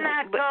 I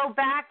cannot go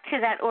back to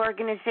that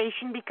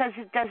organization because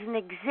it doesn't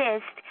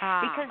exist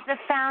because the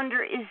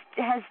founder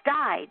has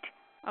died.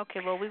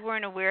 Okay, well, we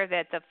weren't aware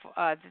that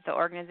the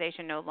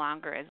organization no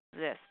longer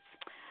exists.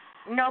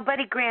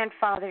 Nobody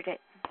grandfathered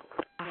it.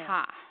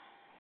 Aha.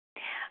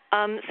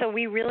 So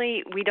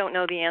we don't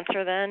know the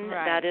answer then.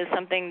 Right. That is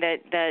something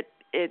that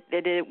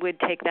it would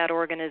take that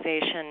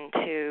organization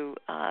to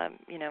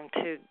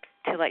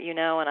let you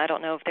know, and I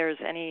don't know if there's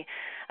any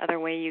other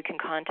way you can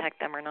contact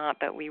them or not,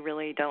 but we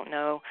really don't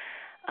know.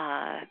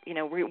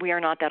 We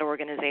are not that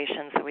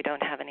organization, so we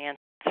don't have an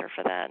answer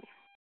for that.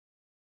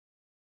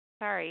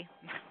 Sorry.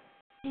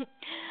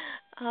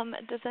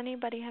 Does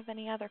anybody have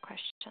any other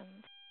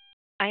questions?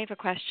 I have a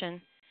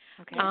question.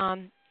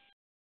 Okay.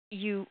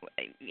 You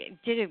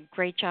did a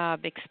great job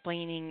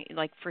explaining,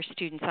 like for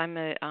students. I'm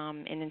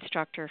an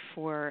instructor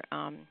for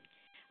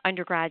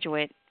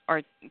undergraduate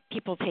art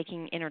people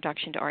taking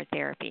introduction to art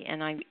therapy,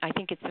 and I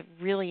think it's a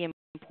really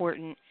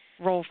important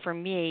role for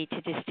me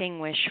to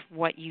distinguish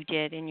what you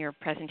did in your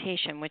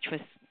presentation, which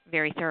was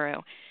very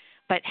thorough.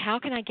 But how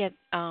can I get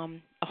a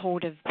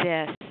hold of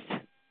this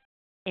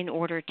in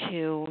order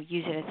to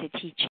use it as a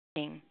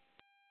teaching?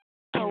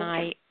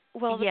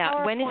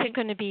 When is it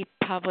going to be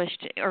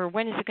published, or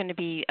when is it going to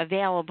be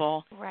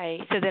available, right,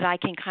 so that I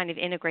can kind of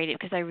integrate it?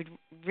 Because I would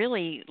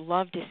really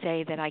love to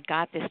say that I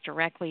got this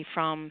directly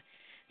from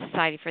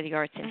Society for the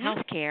Arts and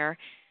Healthcare,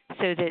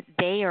 so that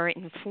they are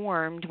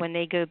informed when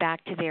they go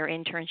back to their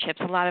internships.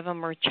 A lot of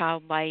them are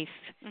child life,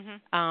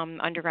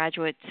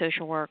 undergraduate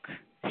social work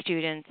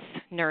students,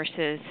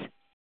 nurses.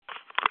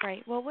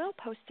 Right. Well, we'll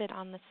post it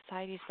on the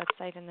Society's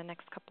website in the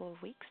next couple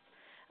of weeks.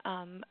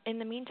 In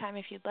the meantime,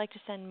 if you'd like to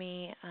send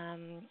me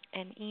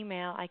an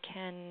email, I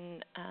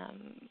can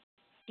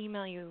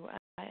email you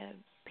a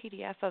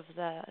PDF of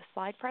the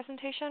slide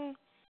presentation.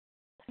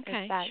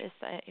 Okay.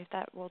 If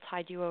that will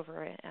tide you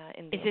over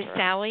in the Is this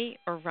Sally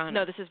or Ronna?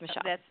 No, this is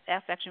Michelle.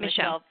 That's actually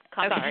Michelle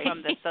comes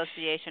from the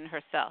association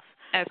herself.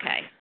 Okay.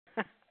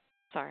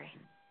 Sorry.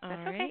 All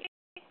right.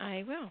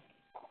 I will.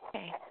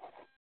 Okay.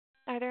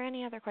 Are there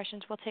any other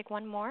questions? We'll take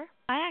one more.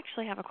 I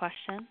actually have a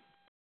question.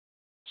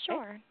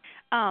 Sure.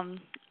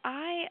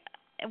 I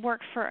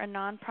work for a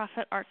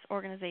nonprofit arts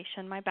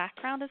organization. My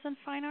background is in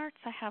fine arts.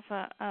 I have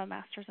a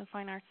master's in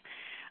fine arts.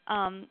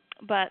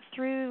 But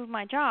through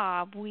my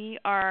job, we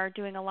are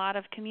doing a lot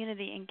of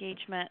community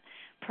engagement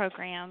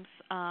programs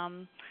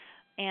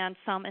and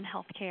some in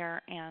healthcare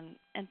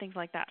and things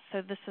like that.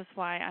 So this is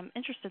why I'm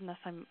interested in this.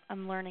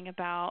 I'm learning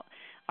about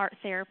art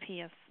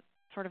therapy as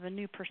sort of a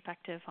new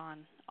perspective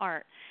on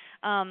art.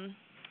 And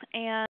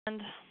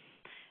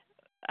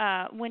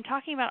when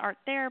talking about art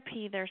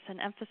therapy, there's an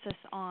emphasis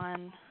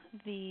on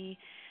the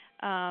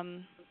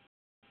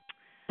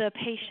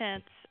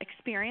patient's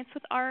experience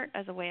with art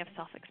as a way of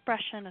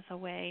self-expression, as a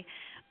way,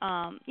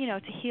 to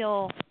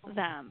heal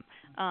them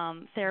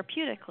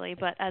therapeutically.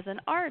 But as an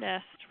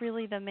artist,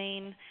 really the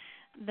main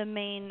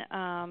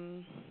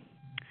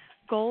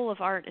goal of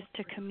art is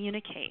to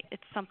communicate.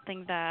 It's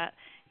something that,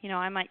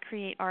 I might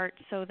create art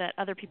so that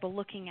other people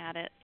looking at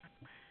it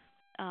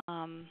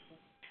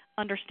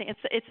understand.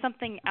 It's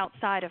something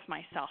outside of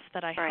myself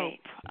that I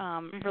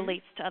hope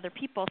relates to other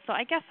people. So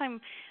I guess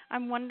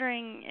I'm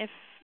wondering if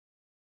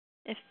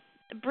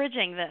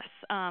bridging this,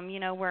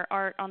 where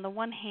art on the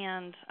one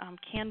hand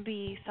can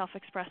be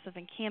self-expressive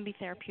and can be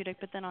therapeutic,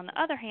 but then on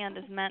the other hand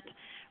is meant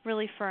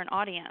really for an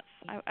audience.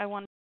 I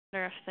wonder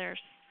if there's,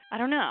 I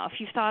don't know, if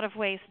you've thought of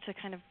ways to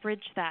kind of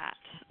bridge that,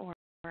 or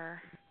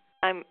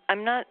I'm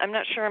not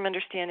sure I'm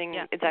understanding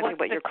exactly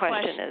what your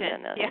question is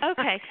in this. Yeah.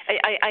 Okay.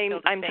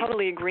 I'm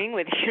totally agreeing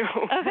with you.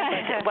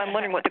 Okay. But I'm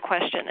wondering what the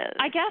question is.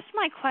 I guess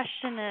my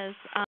question is,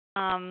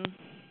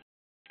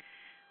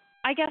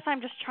 I guess I'm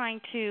just trying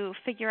to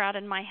figure out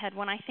in my head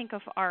when I think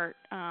of art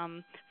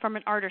from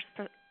an artist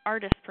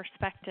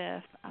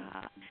perspective.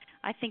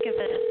 I think of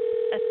it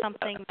as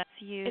something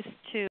that's used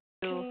to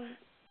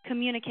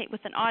communicate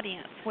with an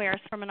audience, whereas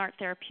from an art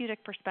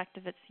therapeutic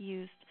perspective, it's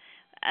used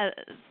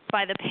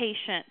by the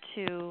patient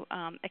to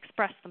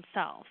express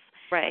themselves.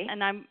 Right.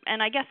 And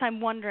I guess I'm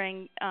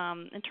wondering,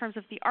 in terms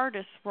of the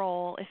artist's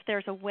role, if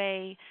there's a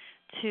way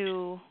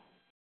to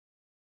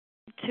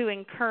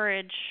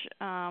encourage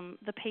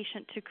the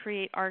patient to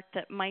create art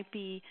that might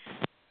be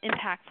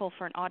impactful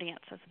for an audience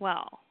as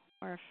well,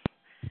 or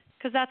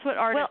because that's what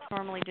artists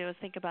normally do, is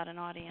think about an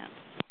audience.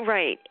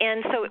 Right,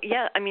 and so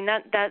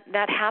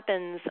that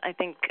happens, I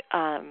think,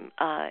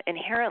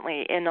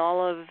 inherently in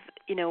all of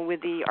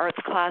with the arts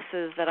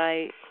classes that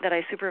I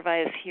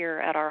supervise here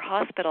at our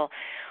hospital.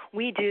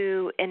 We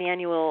do an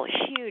annual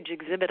huge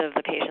exhibit of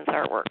the patient's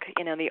artwork.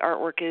 The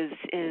artwork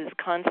is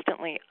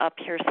constantly up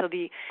here.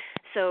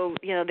 So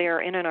they're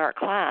in an art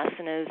class,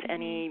 and as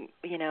any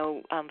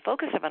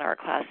focus of an art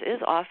class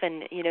is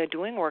often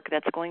doing work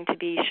that's going to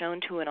be shown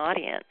to an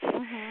audience.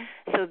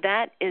 So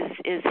that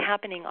is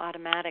happening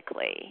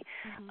automatically,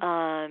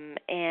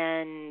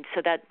 and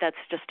so that's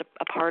just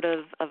a part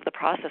of the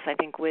process. I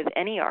think with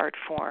any art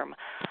form,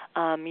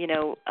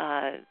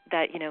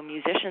 that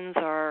musicians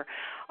are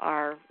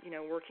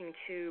working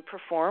to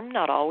perform.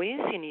 Not always,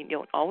 you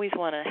don't always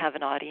want to have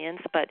an audience,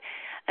 but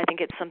I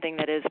think it's something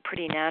that is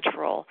pretty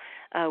natural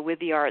with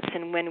the arts.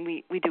 And when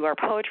we do our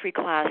poetry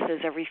classes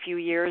every few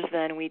years,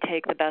 then we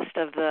take the best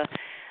of the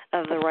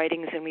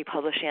writings and we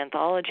publish an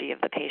anthology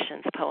of the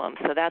patient's poems.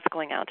 So that's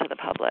going out to the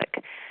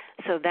public.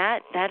 So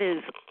that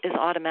is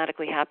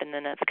automatically happened,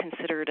 and that's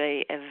considered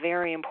a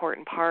very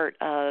important part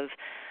of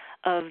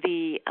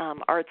the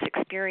arts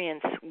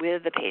experience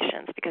with the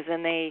patients, because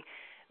then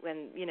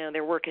when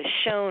their work is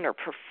shown or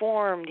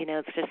performed,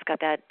 it's just got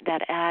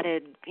that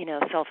added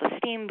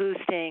self-esteem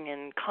boosting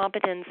and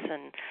competence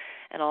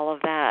and all of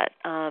that.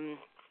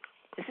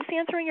 Is this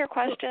answering your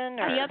question?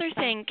 Or? The other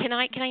thing, can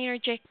I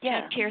interject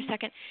here a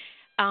second?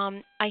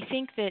 I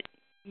think that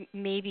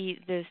maybe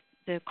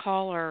the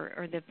caller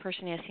or the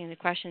person asking the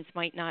questions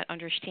might not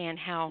understand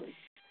how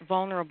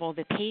vulnerable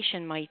the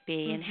patient might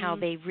be, and how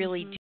they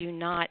really do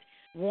not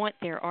want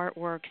their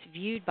artworks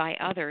viewed by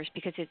others,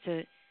 because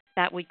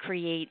that would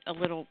create a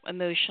little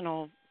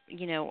emotional,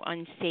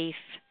 unsafe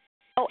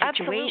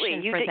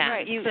situation for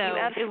them. You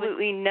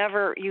absolutely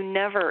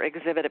never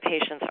exhibit a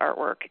patient's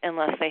artwork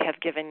unless they have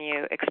given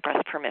you express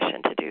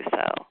permission to do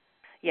so.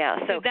 Yeah,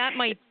 so that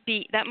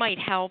might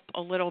help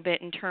a little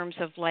bit in terms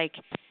of like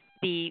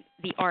the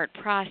art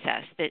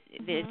process, that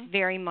it's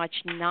very much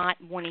not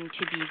wanting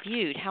to be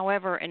viewed.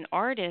 However, an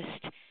artist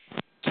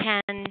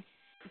can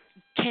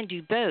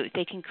do both.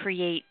 They can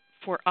create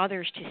for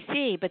others to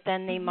see, but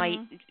then they might,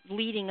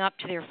 leading up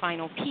to their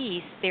final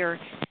piece, they're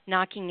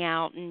knocking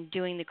out and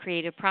doing the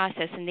creative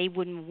process, and they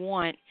wouldn't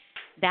want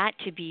that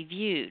to be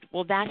viewed.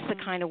 Well, that's the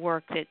kind of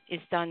work that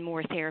is done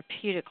more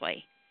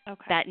therapeutically.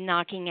 Okay. That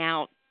knocking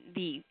out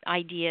the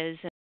ideas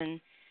and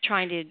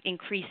trying to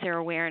increase their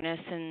awareness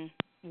and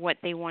what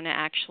they want to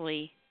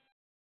actually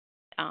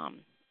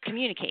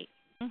communicate.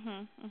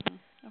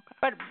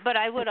 Okay. But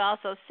I would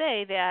also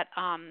say that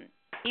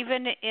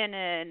even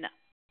in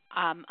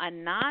a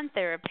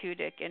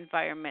non-therapeutic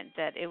environment,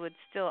 that it would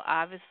still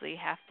obviously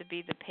have to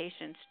be the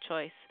patient's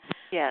choice,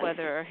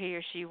 whether he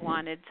or she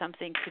wanted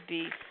something to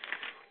be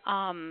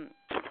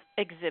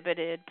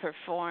exhibited,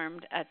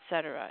 performed,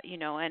 etc.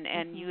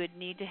 And you would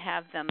need to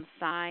have them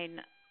sign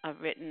a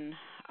written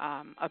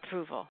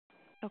approval.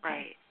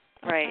 Okay.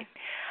 Right.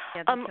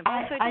 Yeah, also,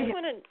 I just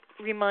want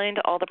to remind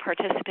all the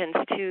participants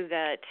too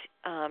that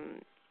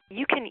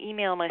you can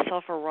email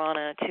myself or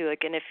Ronna too.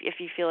 And if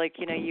you feel like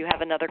you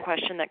have another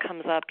question that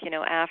comes up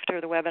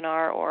after the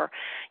webinar, or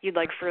you'd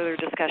like further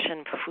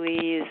discussion,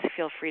 please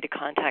feel free to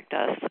contact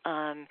us.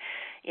 I'm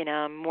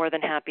more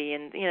than happy.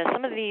 And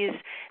some of these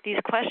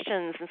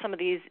questions and some of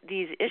these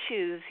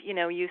issues,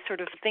 you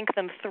sort of think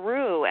them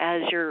through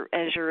as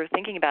you're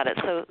thinking about it.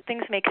 So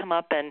things may come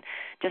up, and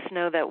just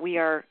know that we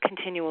are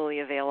continually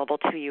available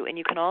to you. And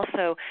you can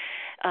also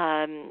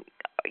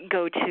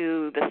go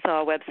to the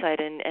SAW website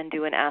and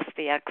do an Ask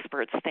the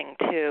Experts thing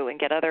too, and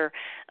get other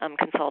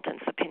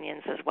consultants'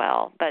 opinions as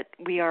well. But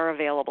we are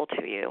available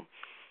to you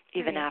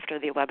even after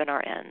the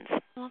webinar ends.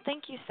 Well,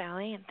 thank you,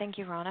 Sally, and thank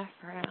you, Ronna,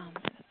 for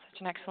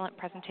such an excellent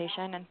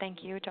presentation, and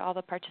thank you to all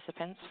the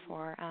participants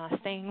for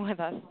staying with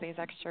us these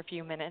extra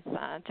few minutes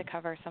to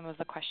cover some of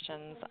the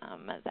questions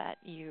that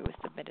you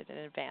submitted in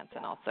advance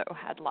and also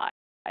had live.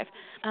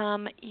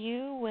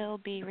 You will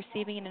be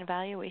receiving an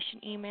evaluation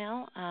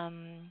email,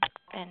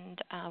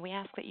 and we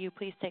ask that you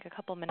please take a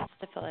couple minutes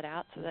to fill it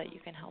out so that you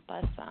can help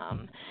us,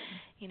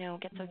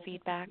 get some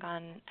feedback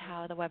on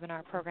how the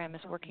webinar program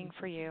is working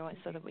for you, and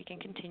so that we can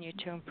continue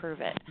to improve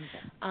it.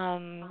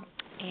 I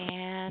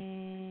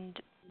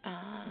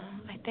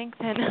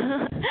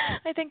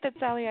think that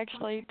Sally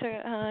actually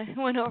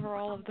went over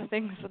all of the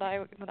things that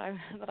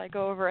I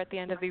go over at the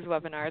end of these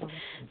webinars.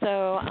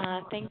 So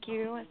thank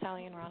you,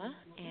 Sally and Ronna,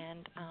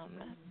 and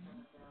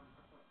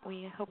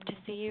we hope to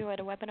see you at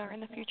a webinar in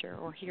the future,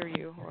 or hear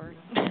you. Or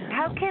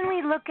how can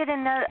we look at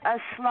a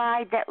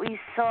slide that we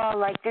saw?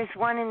 Like there's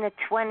one in the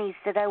 20s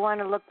that I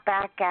want to look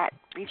back at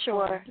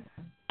before. Sure.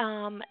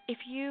 If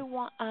you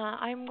want,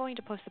 I'm going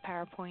to post the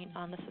PowerPoint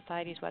on the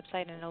Society's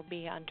website, and it'll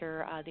be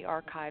under the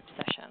archived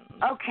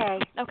sessions. Okay.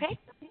 Okay.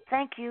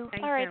 Thank you.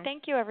 All right.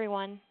 Thank you,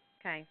 everyone.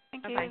 Okay.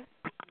 Thank Bye-bye.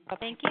 you.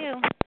 Thank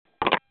you.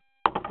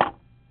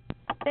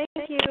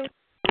 Thank you.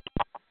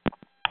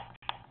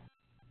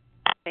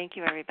 Thank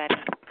you, everybody.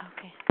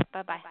 Okay.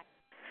 Bye-bye.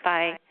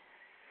 Bye.